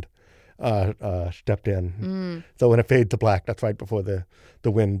wind stepped in. So when it fades to black, that's right before the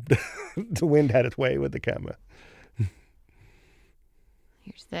wind the wind had its way with the camera.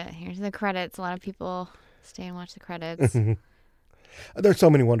 here's the credits. A lot of people stay and watch the credits. There's so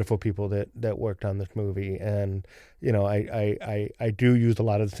many wonderful people that worked on this movie, and I do use a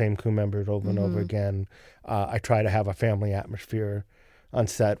lot of the same crew members over and over again. I try to have a family atmosphere on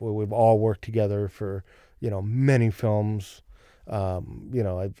set where we've all worked together for many films.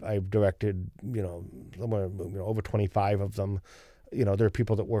 I've directed somewhere over 25 of them. There are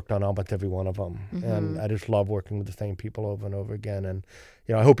people that worked on almost every one of them, and I just love working with the same people over and over again. And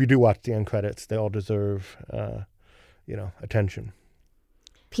I hope you do watch the end credits. They all deserve attention.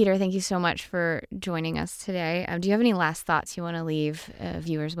 Peter, thank you so much for joining us today. Do you have any last thoughts you want to leave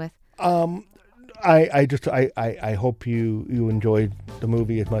viewers with? I hope you enjoyed the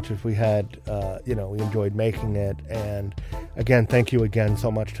movie as much as we had. We enjoyed making it. And again, thank you again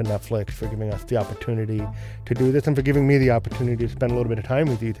so much to Netflix for giving us the opportunity to do this and for giving me the opportunity to spend a little bit of time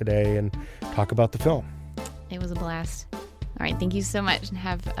with you today and talk about the film. It was a blast. All right, thank you so much, and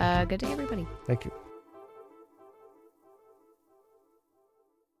have a good day, everybody. Thank you.